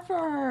bad for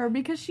her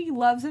because she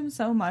loves him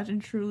so much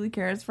and truly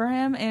cares for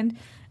him. And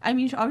I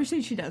mean,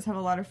 obviously she does have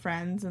a lot of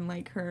friends and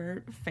like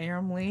her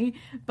family,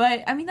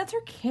 but I mean, that's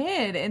her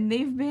kid and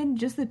they've been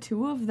just the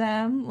two of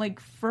them like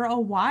for a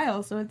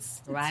while. So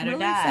it's Ride or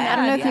really die. sad. I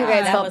don't know if you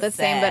guys That felt was the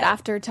same, sad. but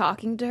after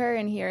talking to her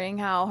and hearing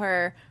how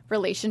her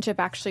relationship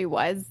actually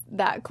was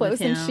that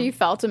close and him. she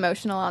felt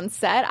emotional on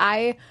set,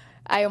 I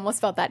almost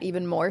felt that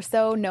even more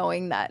so,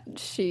 knowing that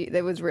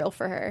it was real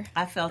for her.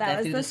 I felt That that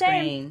was through the the same.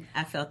 screen.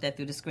 I felt that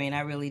through the screen. I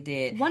really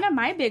did. One of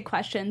my big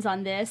questions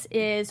on this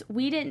is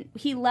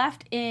he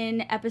left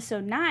in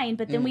episode 9,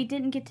 but then we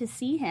didn't get to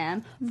see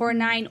him for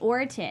 9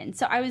 or 10.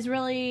 So I was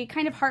really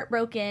kind of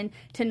heartbroken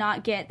to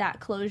not get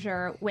that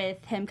closure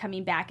with him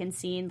coming back and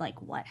seeing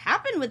like what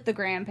happened with the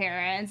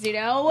grandparents, you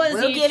know?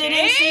 We'll get it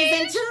in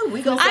season 2.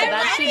 We gonna put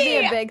That should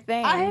be a big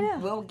thing. I know.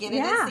 We'll get it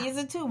in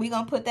season 2. We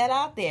gonna put that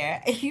out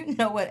there. You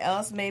know what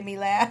else made me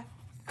laugh?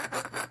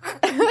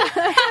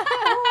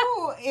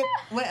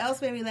 What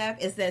else made me laugh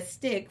is that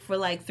Stick, for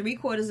like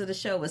 3/4 of the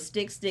show, was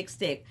Stick, Stick,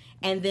 Stick.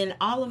 And then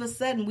all of a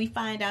sudden we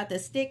find out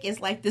that Stick is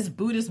like this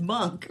Buddhist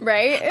monk.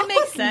 Right? It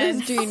makes sense.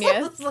 sense. This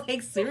genius. It's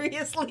like,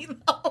 seriously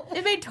though?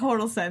 It made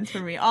total sense for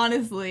me,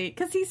 honestly,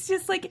 because he's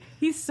just like,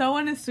 he's so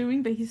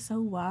unassuming, but he's so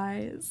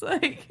wise.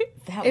 Like,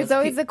 That It's was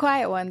always the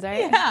quiet ones,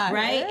 right? yeah,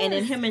 right? And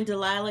then him and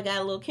Delilah got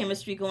a little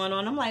chemistry going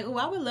on. I'm like, oh,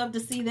 I would love to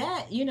see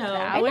that, you know.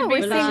 I would know, be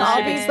we're seeing fun.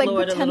 all these like Explored a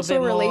little potential bit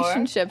more.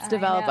 relationships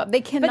develop know. up.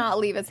 They cannot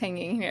leave us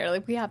hanging here.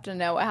 Like we have to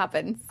know what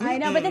happens. I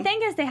know, but the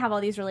thing is, they have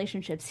all these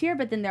relationships here,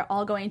 but then they're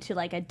all going to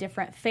like a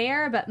different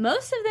fair. But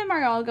most of them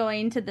are all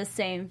going to the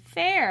same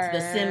fair,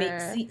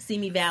 The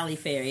Simi Valley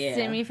Fair, yeah.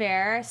 Semi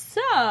fair.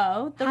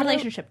 So the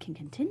relationship can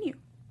continue.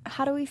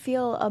 How do we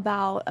feel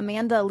about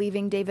Amanda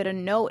leaving David a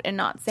note and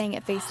not saying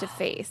it face to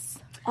face?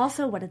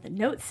 Also, what did the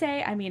note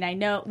say? I mean,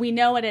 we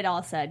know what it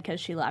all said because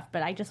she left,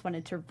 but I just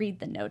wanted to read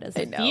the note as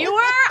a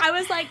viewer. I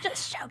was like,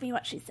 just show me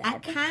what she said. I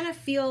kind of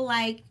feel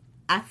like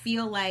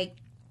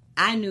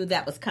I knew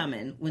that was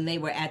coming when they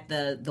were at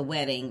the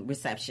wedding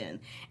reception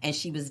and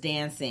she was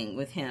dancing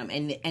with him,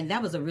 and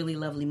that was a really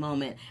lovely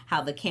moment,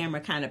 how the camera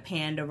kind of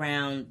panned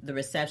around the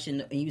reception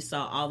and you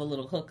saw all the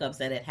little hookups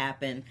that had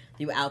happened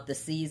throughout the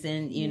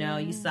season. You know,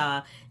 you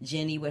saw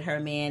Jenny with her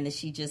man that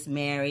she just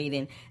married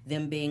and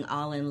them being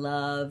all in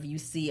love. You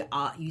see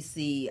all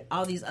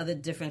these other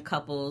different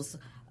couples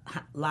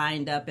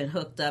lined up and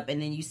hooked up,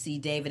 and then you see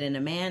David and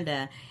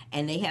Amanda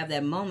and they have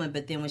that moment,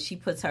 but then when she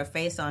puts her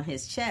face on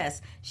his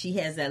chest, she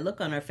has that look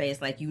on her face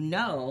like, you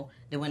know,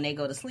 that when they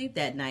go to sleep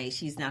that night,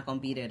 she's not going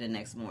to be there the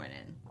next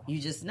morning.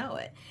 You just know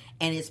it.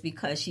 And it's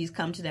because she's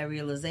come to that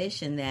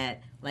realization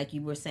that, like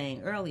you were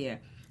saying earlier,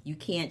 you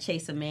can't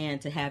chase a man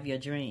to have your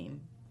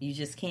dream. You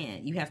just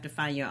can't. You have to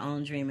find your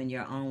own dream in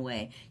your own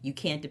way. You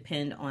can't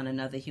depend on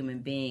another human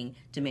being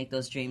to make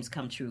those dreams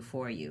come true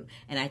for you.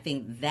 And I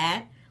think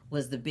that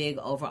was the big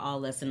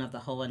overall lesson of the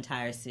whole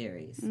entire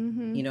series.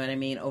 Mm-hmm. You know what I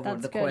mean? Over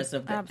That's the good. course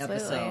of the Absolutely.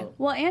 episode.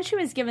 Well, and she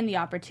was given the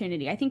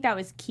opportunity. I think that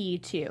was key,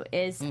 too,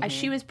 is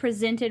she was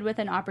presented with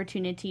an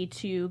opportunity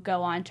to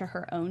go on to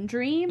her own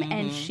dream,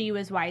 and she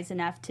was wise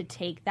enough to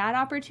take that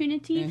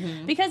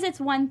opportunity. Because it's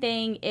one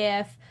thing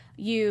if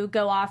you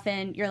go off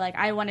and you're like,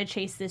 I want to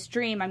chase this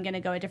dream, I'm going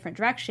to go a different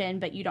direction,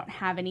 but you don't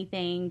have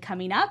anything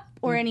coming up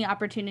or any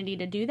opportunity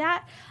to do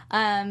that.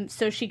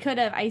 So she could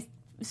have... I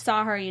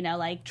saw her, you know,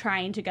 like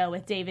trying to go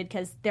with David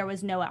because there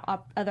was no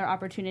other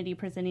opportunity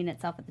presenting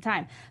itself at the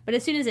time. But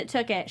as soon as it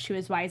took it, she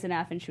was wise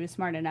enough and she was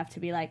smart enough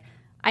to be like,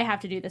 I have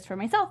to do this for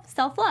myself.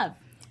 Self-love.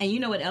 And you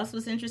know what else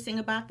was interesting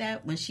about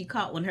that? When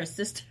her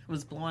sister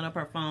was blowing up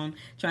her phone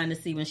trying to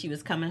see when she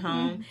was coming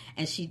home,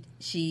 and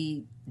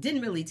she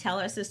didn't really tell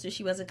her sister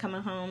she wasn't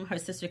coming home. Her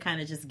sister kind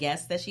of just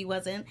guessed that she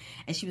wasn't.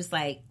 And she was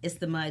like, it's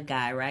the mud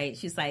guy, right?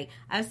 She's like,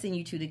 I've seen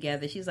you two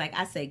together. She's like,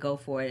 I say go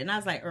for it. And I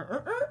was like,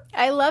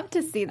 I love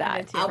to see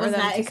that. I was for them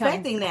not to come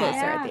expecting that. closer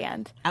Yeah. at the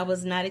end. I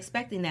was not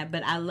expecting that,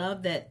 but I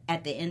love that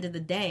at the end of the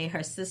day,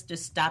 her sister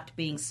stopped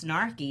being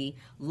snarky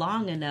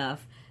long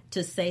enough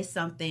to say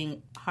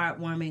something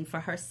heartwarming for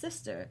her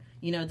sister,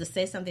 you know, to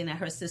say something that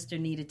her sister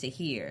needed to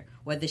hear.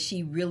 Whether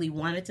she really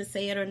wanted to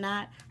say it or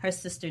not, her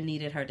sister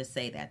needed her to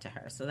say that to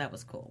her. So that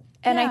was cool.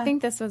 And I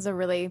think this was a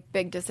really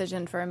big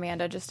decision for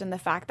Amanda, just in the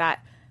fact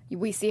that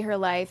we see her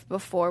life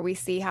before we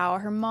see how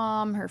her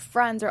mom, her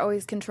friends are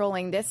always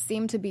controlling. This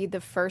seemed to be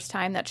the first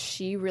time that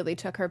she really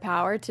took her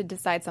power to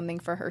decide something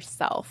for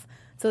herself.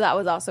 So that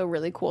was also a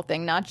really cool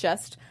thing, not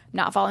just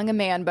not following a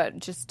man, but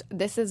just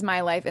this is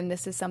my life and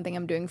this is something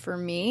I'm doing for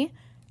me.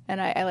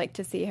 And I like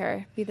to see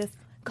her be this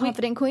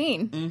confident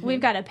queen.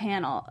 We've got a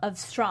panel of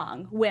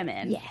strong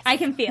women. Yes. I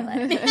can feel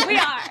it. We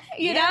are,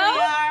 you know?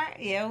 We are.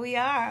 Yeah, we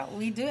are.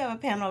 We do have a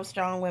panel of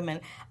strong women.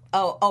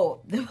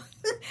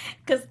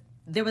 Because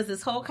there was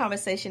this whole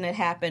conversation that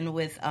happened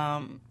with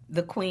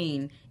the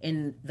queen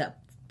in the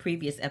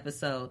previous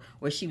episode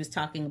where she was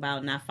talking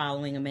about not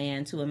following a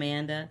man to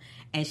Amanda.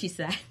 And she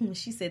said, when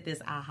she said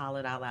this, I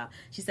hollered out loud.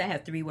 She said, I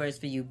have 3 words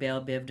for you,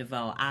 Belle Biv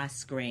DeVoe. I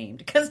screamed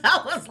because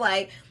I was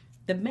like,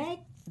 the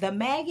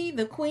Maggie,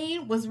 the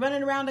queen, was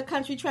running around the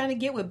country trying to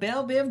get with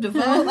Belle Biv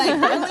DeVoe. Like,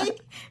 really?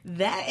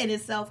 That in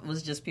itself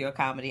was just pure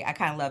comedy. I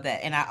kind of love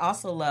that. And I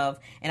also love,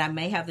 and I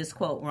may have this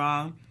quote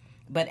wrong,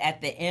 but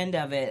at the end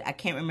of it, I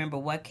can't remember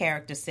what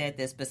character said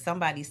this, but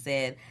somebody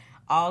said,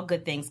 all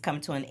good things come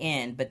to an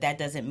end, but that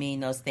doesn't mean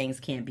those things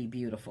can't be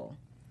beautiful.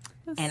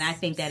 And I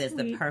think that is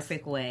the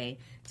perfect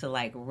to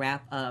like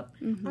wrap up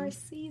our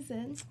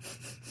season.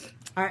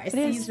 Our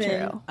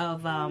season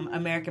of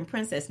American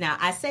Princess. Now,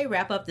 I say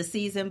wrap up the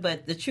season,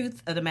 but the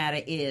truth of the matter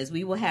is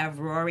we will have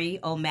Rory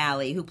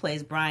O'Malley, who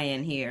plays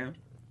Brian, here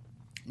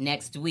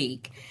next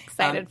week.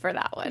 Excited for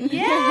that one.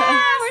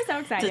 Yeah, we're so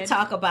excited. To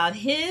talk about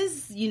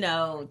his,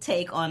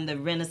 take on the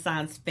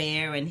Renaissance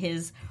Fair and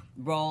his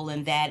role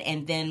in that,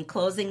 and then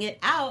closing it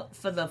out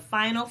for the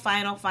final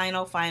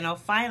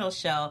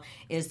show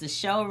is the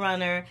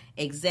showrunner,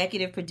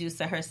 executive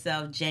producer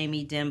herself,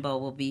 Jamie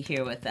Dimbo, will be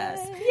here with us.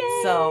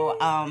 Yay.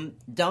 So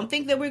don't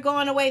think that we're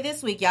going away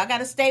this week. Y'all got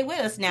to stay with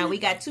us now. We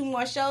got 2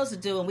 more shows to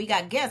do, and we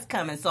got guests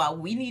coming, so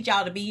we need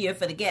y'all to be here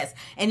for the guests.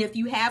 And if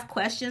you have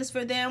questions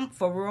for them,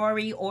 for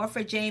Rory or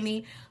for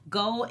Jamie,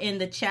 go in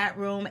the chat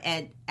room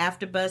at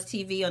AfterBuzz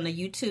TV on the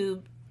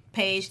YouTube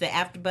page, the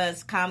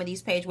AfterBuzz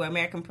Comedies page where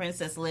American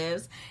Princess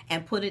lives,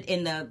 and put it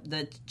in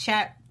the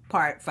chat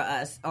part for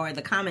us, or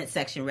the comment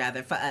section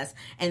rather, for us,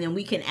 and then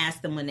we can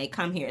ask them when they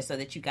come here so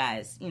that you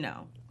guys,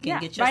 can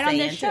get your right say on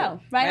this show.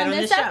 Right on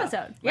this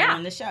episode. Right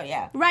on the show,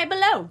 yeah. Right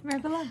below.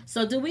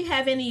 So do we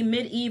have any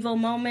medieval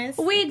moments?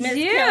 We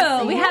do.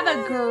 Kelsey? We have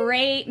a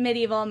great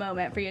medieval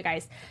moment for you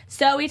guys.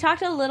 So we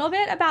talked a little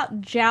bit about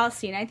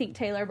jousting. I think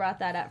Taylor brought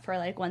that up for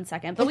like 1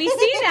 second. But we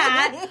see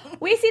that.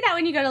 We see that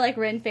when you go to like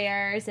Ren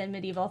fairs and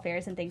medieval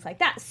fairs and things like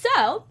that.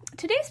 So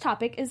today's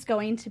topic is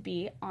going to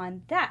be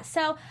on that.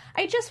 So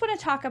I just want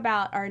to talk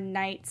about our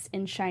knights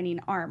in shining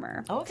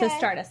armor to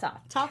start us off.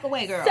 Talk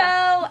away, girl.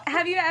 So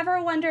have you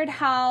ever wondered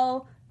how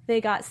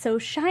they got so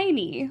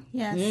shiny?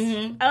 Yes.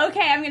 Mm-hmm. Okay,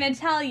 I'm going to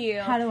tell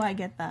you. How do I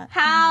get that?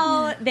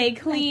 How they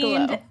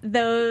cleaned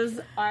those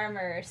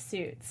armor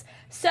suits.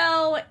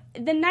 So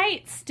the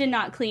knights did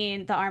not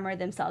clean the armor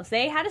themselves.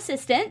 They had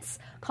assistants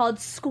called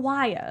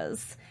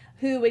squires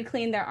who would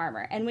clean their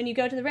armor. And when you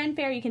go to the Ren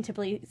Fair, you can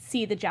typically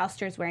see the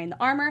jousters wearing the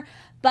armor.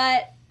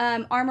 But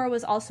armor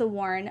was also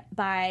worn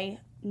by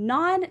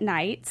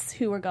non-knights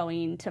who were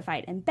going to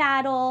fight in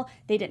battle.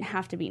 They didn't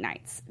have to be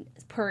knights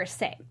per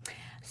se.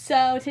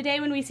 So today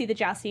when we see the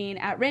jousting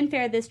at Ren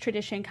Fair, this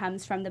tradition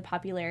comes from the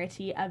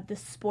popularity of the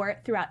sport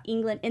throughout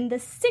England in the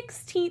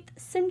 16th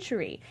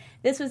century.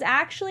 This was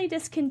actually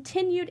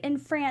discontinued in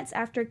France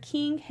after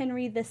King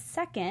Henry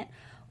II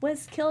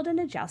was killed in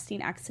a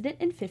jousting accident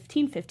in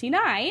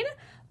 1559,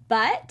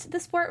 but the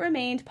sport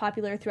remained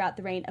popular throughout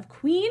the reign of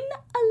Queen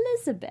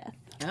Elizabeth.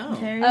 Oh.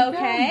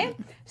 Okay.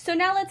 So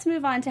now let's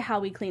move on to how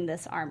we clean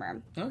this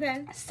armor.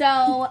 Okay.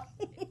 So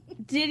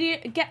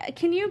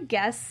can you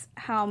guess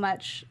how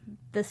much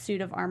the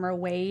suit of armor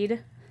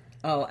weighed?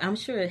 Oh, I'm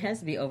sure it has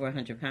to be over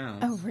 100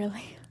 pounds. Oh,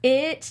 really?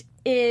 It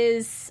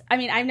is,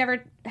 I've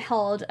never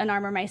held an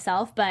armor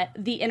myself, but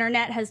the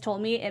internet has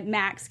told me it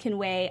max can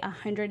weigh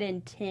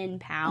 110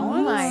 pounds.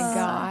 Oh my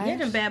gosh. Yeah,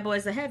 them bad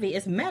boys are heavy.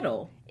 It's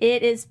metal.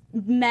 It is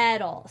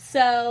metal.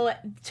 So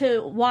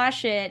to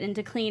wash it and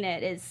to clean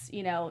it is,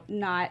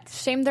 not...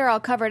 Shame they're all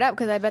covered up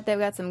because I bet they've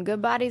got some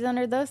good bodies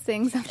under those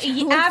things. After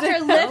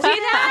lifting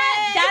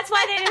that, that's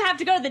why they didn't have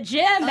to go to the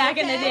gym back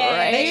in the day.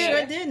 Right. They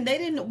sure didn't. They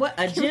didn't... What,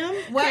 a gym?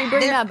 What?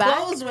 Bring Their that back?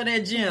 clothes were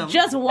their gym.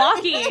 Just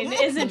walking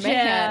is a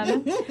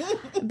gym.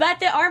 But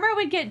the armor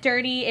would get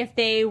dirty if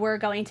they were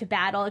going to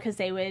battle because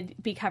they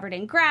would be covered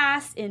in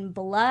grass, in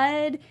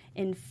blood,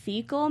 in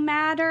fecal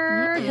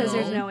matter. Because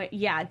there's no...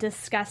 Yeah,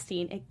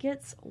 disgusting. It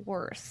gets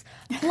worse.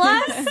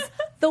 Plus,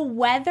 the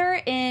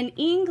weather in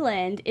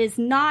England is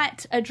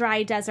not a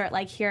dry desert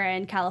like here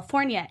in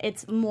California.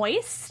 It's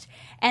moist,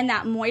 and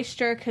that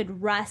moisture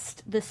could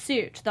rust the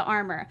suit, the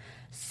armor.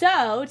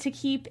 So, to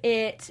keep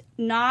it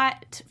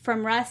not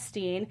from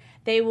rusting,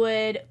 they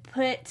would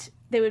put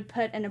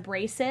an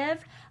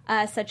abrasive,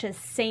 such as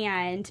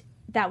sand,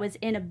 that was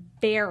in a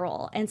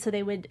barrel. And so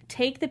they would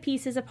take the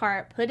pieces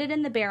apart, put it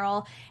in the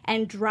barrel,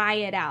 and dry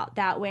it out.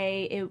 That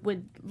way it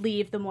would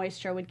leave, the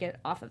moisture would get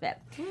off of it.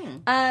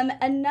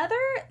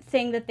 Another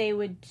thing that they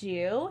would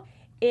do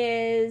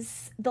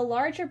is the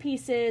larger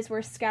pieces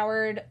were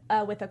scoured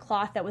with a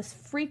cloth that was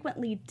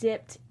frequently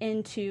dipped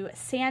into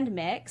sand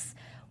mix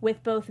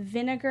with both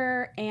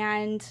vinegar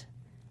and,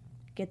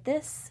 get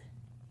this,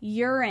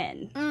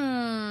 urine.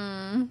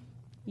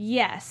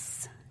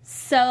 Yes.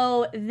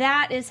 So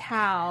that is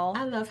how.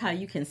 I love how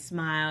you can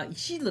smile.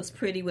 She looks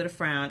pretty with a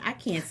frown. I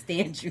can't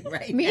stand you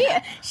right Me?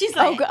 now. She's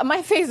like, God,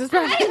 my face is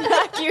right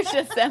back. You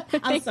just said.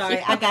 I'm sorry.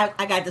 I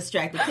got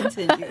distracted.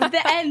 Continue.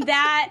 And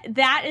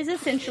that is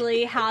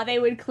essentially how they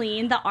would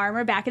clean the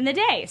armor back in the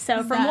day.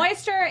 So for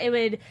moisture,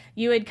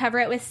 you would cover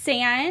it with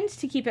sand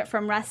to keep it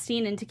from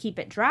rusting and to keep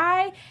it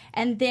dry,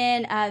 and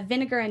then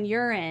vinegar and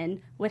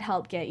urine would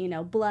help get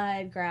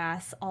blood,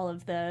 grass, all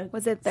of the.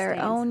 Was it their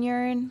stains. own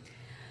urine?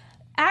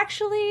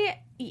 Actually,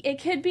 it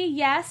could be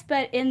yes,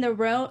 but in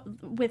the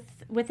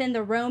within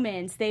the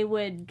Romans, they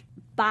would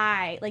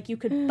buy, like, you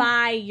could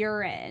buy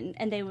urine,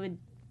 and they would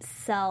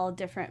sell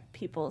different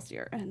people's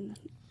urine,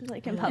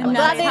 like, in public. I'm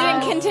glad they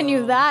didn't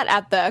continue that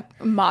at the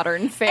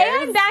modern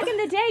fairs. And back in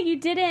the day, you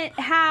didn't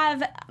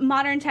have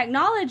modern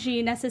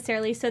technology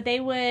necessarily, so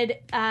they would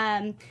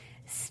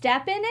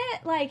step in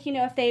it, like,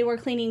 if they were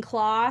cleaning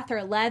cloth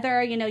or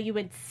leather, you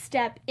would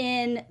step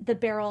in the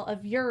barrel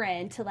of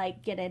urine to,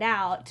 like, get it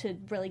out, to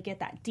really get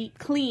that deep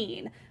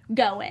clean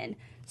going.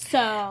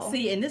 So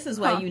see, and this is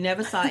why you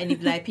never saw any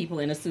black people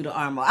in a suit of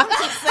armor. I'm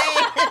just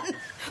saying,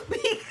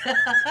 because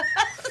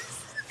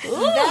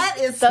that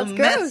is some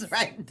mess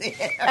right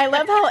there. I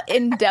love how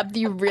in depth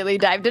you really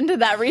dived into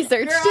that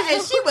research. Girl,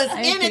 and she was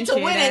in it to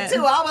win appreciate it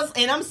too.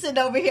 I'm sitting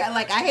over here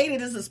like, I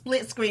hated it's a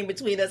split screen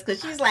between us,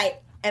 because she's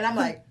like, and I'm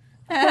like.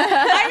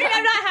 I mean,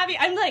 I'm not happy.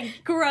 I'm,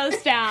 like,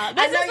 grossed out.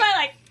 This is why,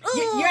 like,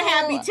 you're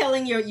happy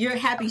you're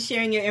happy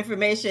sharing your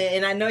information,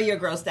 and I know you're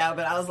grossed out,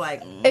 but I was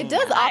like, It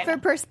does offer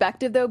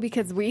perspective, though,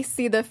 because we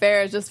see the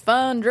fair as just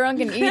fun, drunk,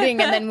 and eating,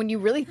 and then when you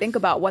really think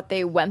about what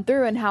they went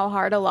through and how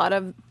hard a lot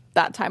of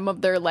that time of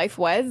their life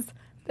was,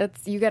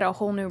 you get a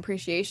whole new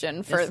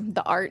appreciation for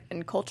the art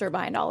and culture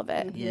behind all of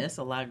it. yeah, it's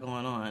a lot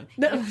going on.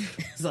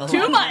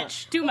 too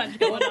much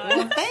going on.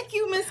 Well, thank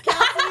you, Miss Kelsey.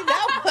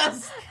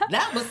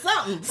 That was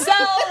something. So,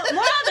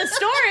 moral of the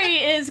story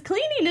is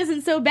cleaning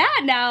isn't so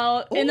bad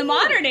now in the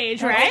modern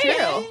age, right?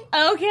 True.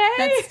 Okay.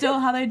 That's still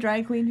how they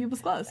dry clean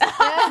people's clothes.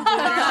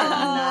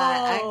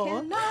 I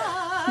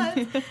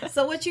cannot.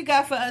 So what you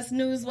got for us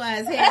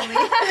news-wise, Haley?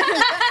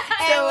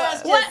 And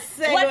let's just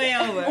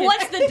segue over.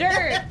 What's the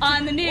dirt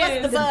on the news?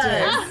 What's the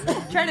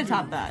buzz? Try to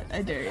top that.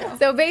 I dare you.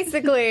 So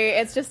basically,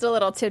 it's just a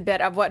little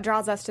tidbit of what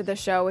draws us to the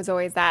show is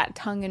always that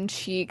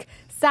tongue-in-cheek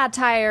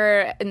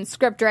satire and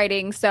script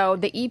writing. So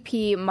the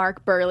EP,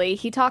 Mark Burley,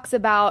 he talks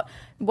about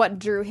what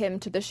drew him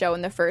to the show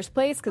in the first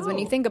place. Because when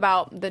you think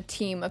about the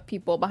team of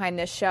people behind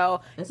this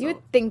show, you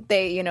would think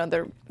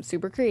they're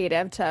super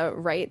creative to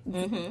write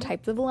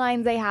types of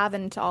lines they have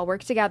and to all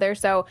work together.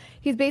 So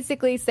he's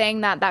basically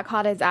saying that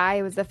caught his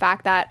eye was the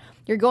fact that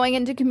you're going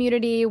into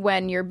community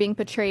when you're being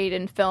portrayed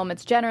in film.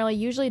 It's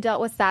usually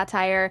dealt with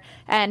satire.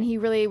 And he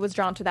really was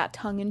drawn to that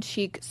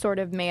tongue-in-cheek sort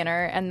of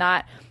manner, and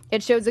that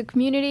it shows a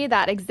community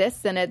that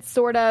exists, and it's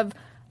sort of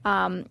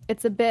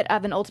it's a bit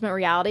of an ultimate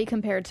reality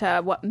compared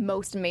to what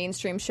most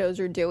mainstream shows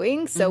are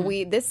doing. So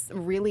this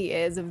really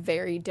is a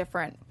very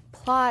different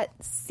plot,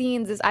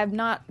 scenes. I've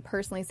not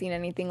personally seen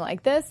anything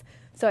like this.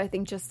 So I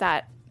think just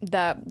that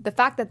the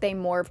fact that they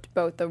morphed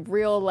both the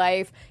real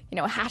life,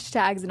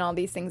 hashtags and all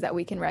these things that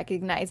we can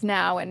recognize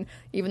now, and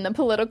even the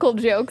political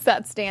jokes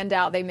that stand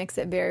out, they mix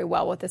it very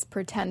well with this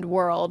pretend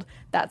world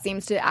that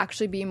seems to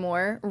actually be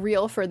more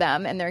real for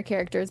them and their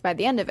characters by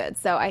the end of it.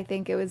 So I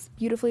think it was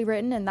beautifully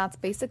written, and that's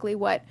basically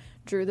what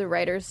drew the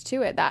writers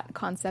to it, that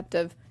concept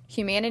of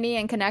humanity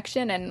and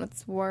connection, and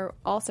we're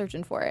all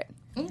searching for it.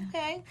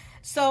 Okay.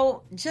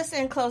 So just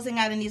in closing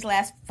out in these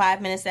last 5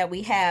 minutes that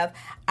we have,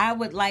 I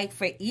would like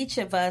for each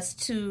of us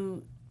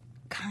to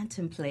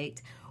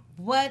contemplate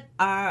what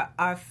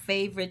our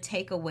favorite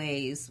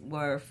takeaways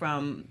were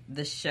from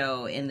the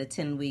show in the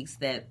 10 weeks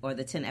or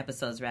the 10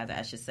 episodes rather,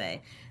 I should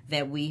say,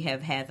 that we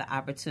have had the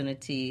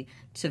opportunity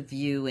to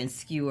view and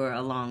skewer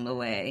along the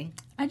way.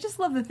 I just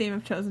love the theme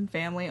of chosen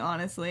family,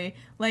 honestly.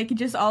 Like,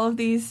 just all of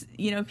these,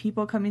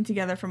 people coming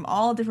together from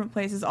all different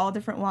places, all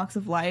different walks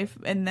of life,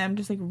 and them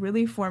just, like,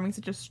 really forming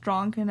such a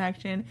strong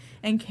connection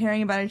and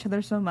caring about each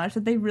other so much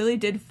that they really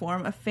did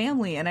form a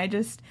family. And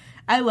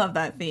I love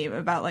that theme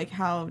about, like,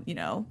 how,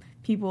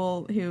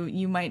 people who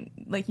you might,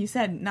 like you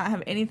said, not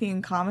have anything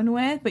in common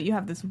with, but you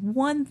have this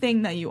one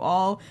thing that you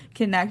all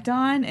connect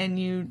on, and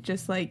you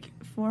just, like,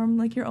 form,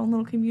 like, your own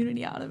little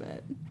community out of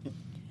it.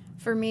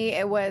 For me,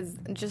 it was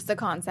just the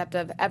concept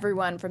of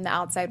everyone from the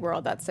outside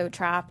world that's so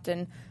trapped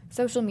in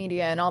social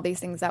media and all these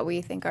things that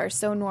we think are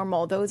so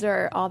normal. Those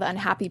are all the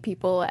unhappy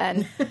people,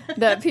 and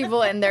the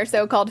people in their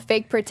so-called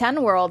fake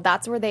pretend world,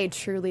 that's where they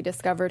truly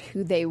discovered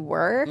who they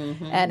were.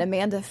 And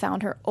Amanda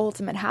found her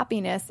ultimate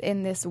happiness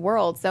in this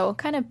world. So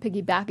kind of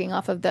piggybacking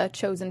off of the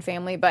chosen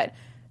family, but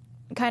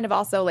kind of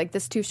also like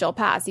this too shall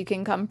pass. You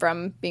can come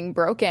from being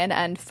broken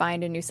and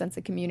find a new sense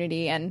of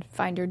community and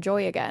find your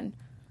joy again.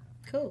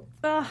 Cool.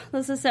 Oh,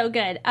 this is so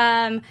good.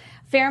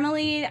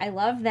 Family, I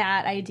love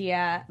that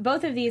idea.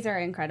 Both of these are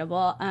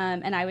incredible.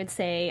 And I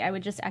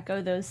would just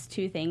echo those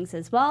two things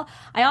as well.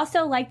 I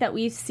also like that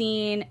we've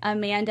seen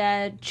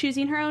Amanda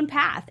choosing her own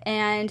path.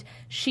 And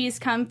she's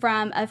come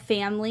from a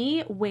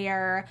family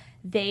where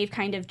they've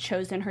kind of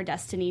chosen her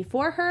destiny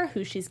for her,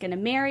 who she's going to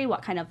marry,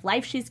 what kind of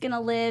life she's going to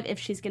live, if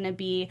she's going to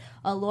be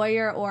a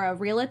lawyer or a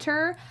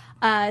realtor.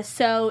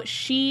 So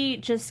she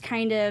just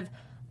kind of,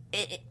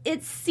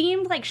 it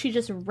seemed like she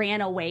just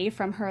ran away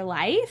from her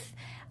life.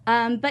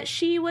 But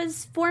she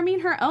was forming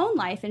her own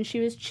life, and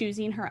she was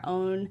choosing her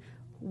own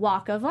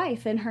walk of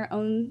life and her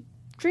own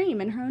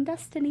dream and her own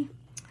destiny.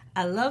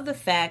 I love the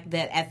fact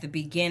that at the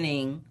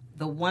beginning,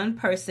 the one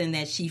person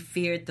that she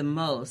feared the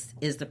most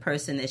is the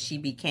person that she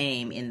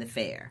became in the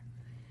fair.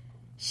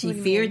 She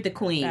feared the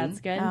queen. That's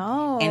good.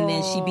 Oh. And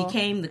then she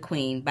became the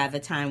queen by the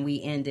time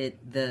we ended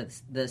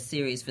the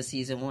series for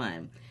season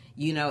 1.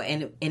 You know,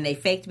 and they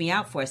faked me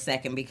out for a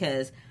second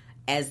because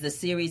as the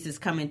series is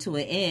coming to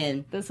an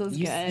end, this was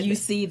good. You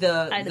see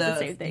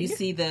you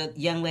see the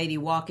young lady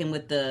walking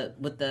with the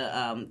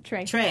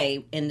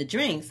tray and the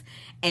drinks,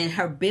 and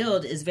her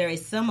build is very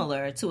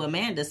similar to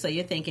Amanda. So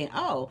you're thinking,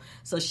 oh,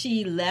 so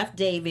she left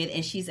David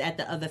and she's at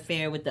the other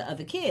fair with the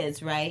other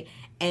kids, right?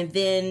 And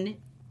then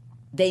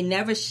they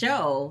never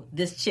show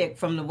this chick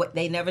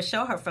they never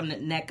show her from the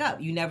neck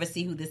up. You never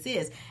see who this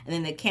is. And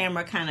then the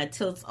camera kind of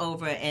tilts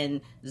over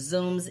and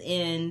zooms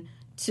in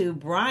to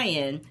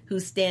Brian,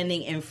 who's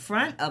standing in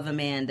front of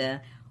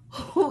Amanda,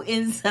 who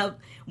ends up,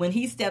 when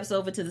he steps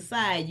over to the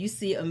side, you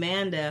see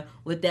Amanda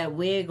with that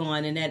wig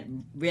on and that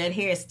red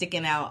hair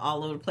sticking out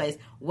all over the place,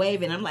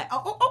 waving. I'm like,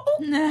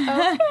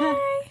 okay.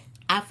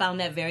 I found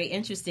that very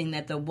interesting,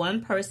 that the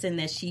one person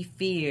that she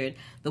feared,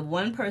 the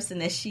one person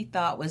that she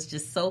thought was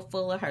just so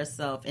full of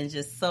herself and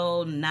just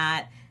so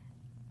not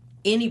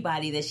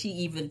anybody that she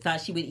even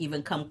thought she would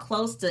even come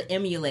close to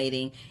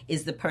emulating,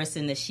 is the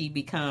person that she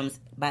becomes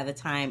by the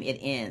time it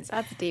ends.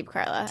 That's deep,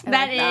 Carla.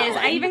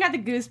 I even got the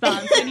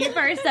goosebumps when you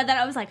first said that.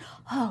 I was like,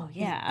 oh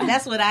yeah,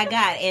 that's what I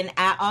got. And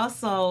I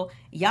also,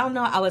 y'all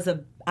know,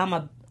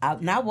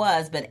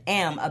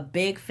 am a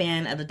big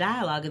fan of the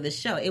dialogue of the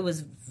show. It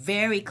was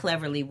very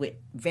cleverly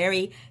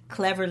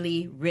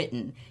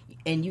written.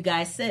 And you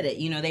guys said it,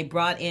 you know, they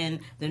brought in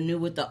the new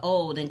with the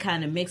old and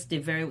kind of mixed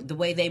it the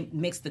way they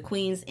mixed the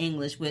Queen's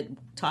English with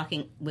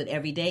talking with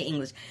everyday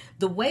English.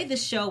 The way the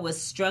show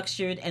was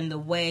structured and the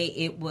way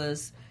it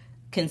was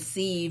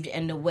conceived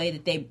and the way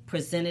that they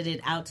presented it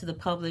out to the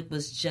public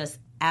was just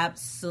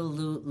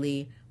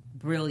absolutely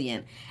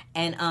brilliant.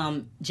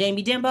 And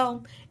Jamie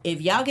Dimbo, if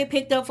y'all get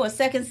picked up for a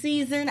second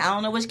season, I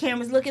don't know which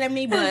camera's looking at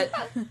me, but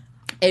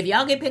if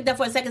y'all get picked up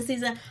for a second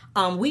season,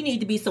 we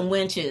need to be some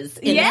wenches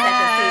in the second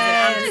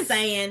season. I'm just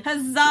saying,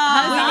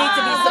 Huzzah! We need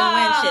to be some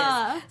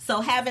wenches.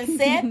 So having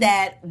said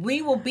that,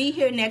 we will be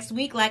here next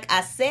week. Like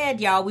I said,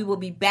 y'all, we will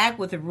be back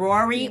with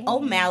Rory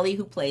O'Malley,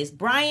 who plays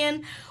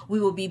Brian. We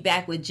will be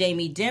back with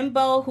Jamie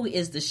Dimbo, who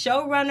is the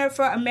showrunner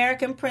for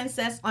American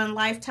Princess on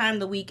Lifetime,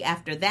 the week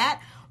after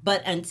that.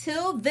 But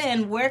until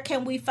then, where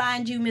can we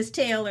find you, Miss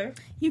Taylor?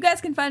 You guys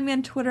can find me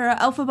on Twitter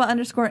at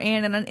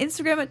Elphaba_Ann and on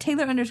Instagram at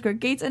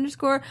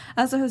Taylor_Gates_.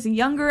 I also host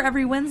Younger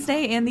every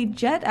Wednesday and the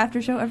Jet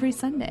After Show every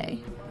Sunday.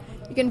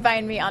 You can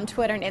find me on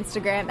Twitter and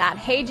Instagram at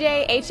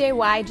HeyJ,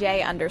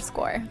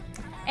 HAYJ_.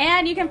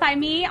 And you can find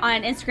me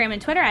on Instagram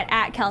and Twitter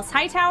at Kels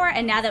Hightower.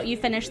 And now that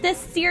you've finished this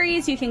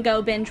series, you can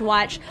go binge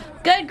watch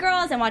Good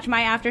Girls and watch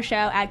my after show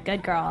at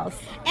Good Girls.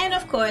 And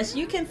of course,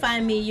 you can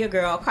find me, your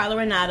girl, Carla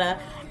Renata,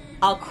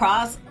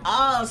 across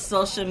all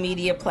social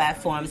media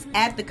platforms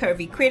at The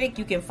Curvy Critic.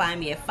 You can find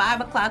me at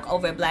 5 o'clock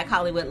over at Black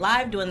Hollywood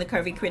Live doing The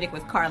Curvy Critic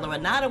with Carla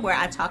Renata, where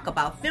I talk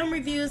about film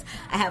reviews.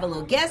 I have a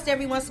little guest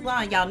every once in a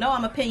while. Y'all know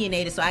I'm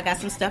opinionated, so I got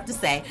some stuff to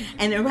say.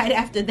 And then right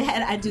after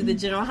that, I do the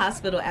General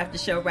Hospital after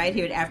show right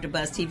here at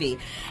AfterBuzz TV.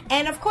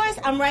 And of course,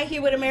 I'm right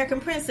here with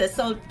American Princess.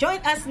 So join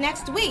us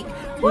next week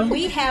when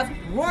we have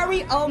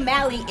Rory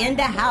O'Malley in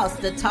the house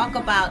to talk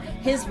about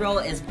his role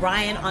as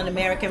Brian on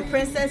American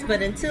Princess.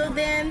 But until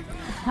then,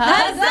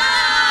 huzzah!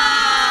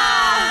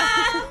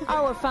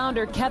 Our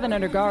founder, Kevin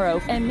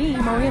Undergaro, and me,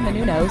 Maria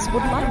Menounos,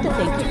 would like to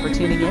thank you for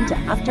tuning in to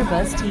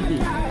AfterBuzz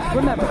TV.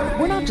 Remember,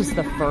 we're not just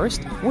the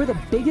first, we're the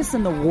biggest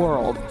in the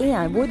world,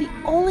 and we're the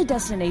only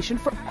destination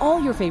for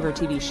all your favorite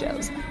TV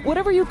shows.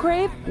 Whatever you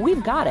crave,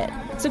 we've got it.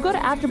 So go to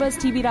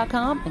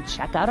AfterBuzzTV.com and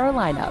check out our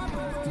lineup.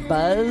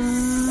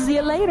 Buzz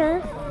you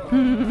later.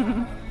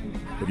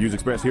 The views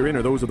expressed herein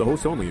are those of the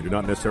hosts only and do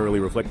not necessarily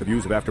reflect the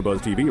views of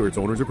AfterBuzz TV or its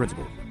owners or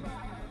principals.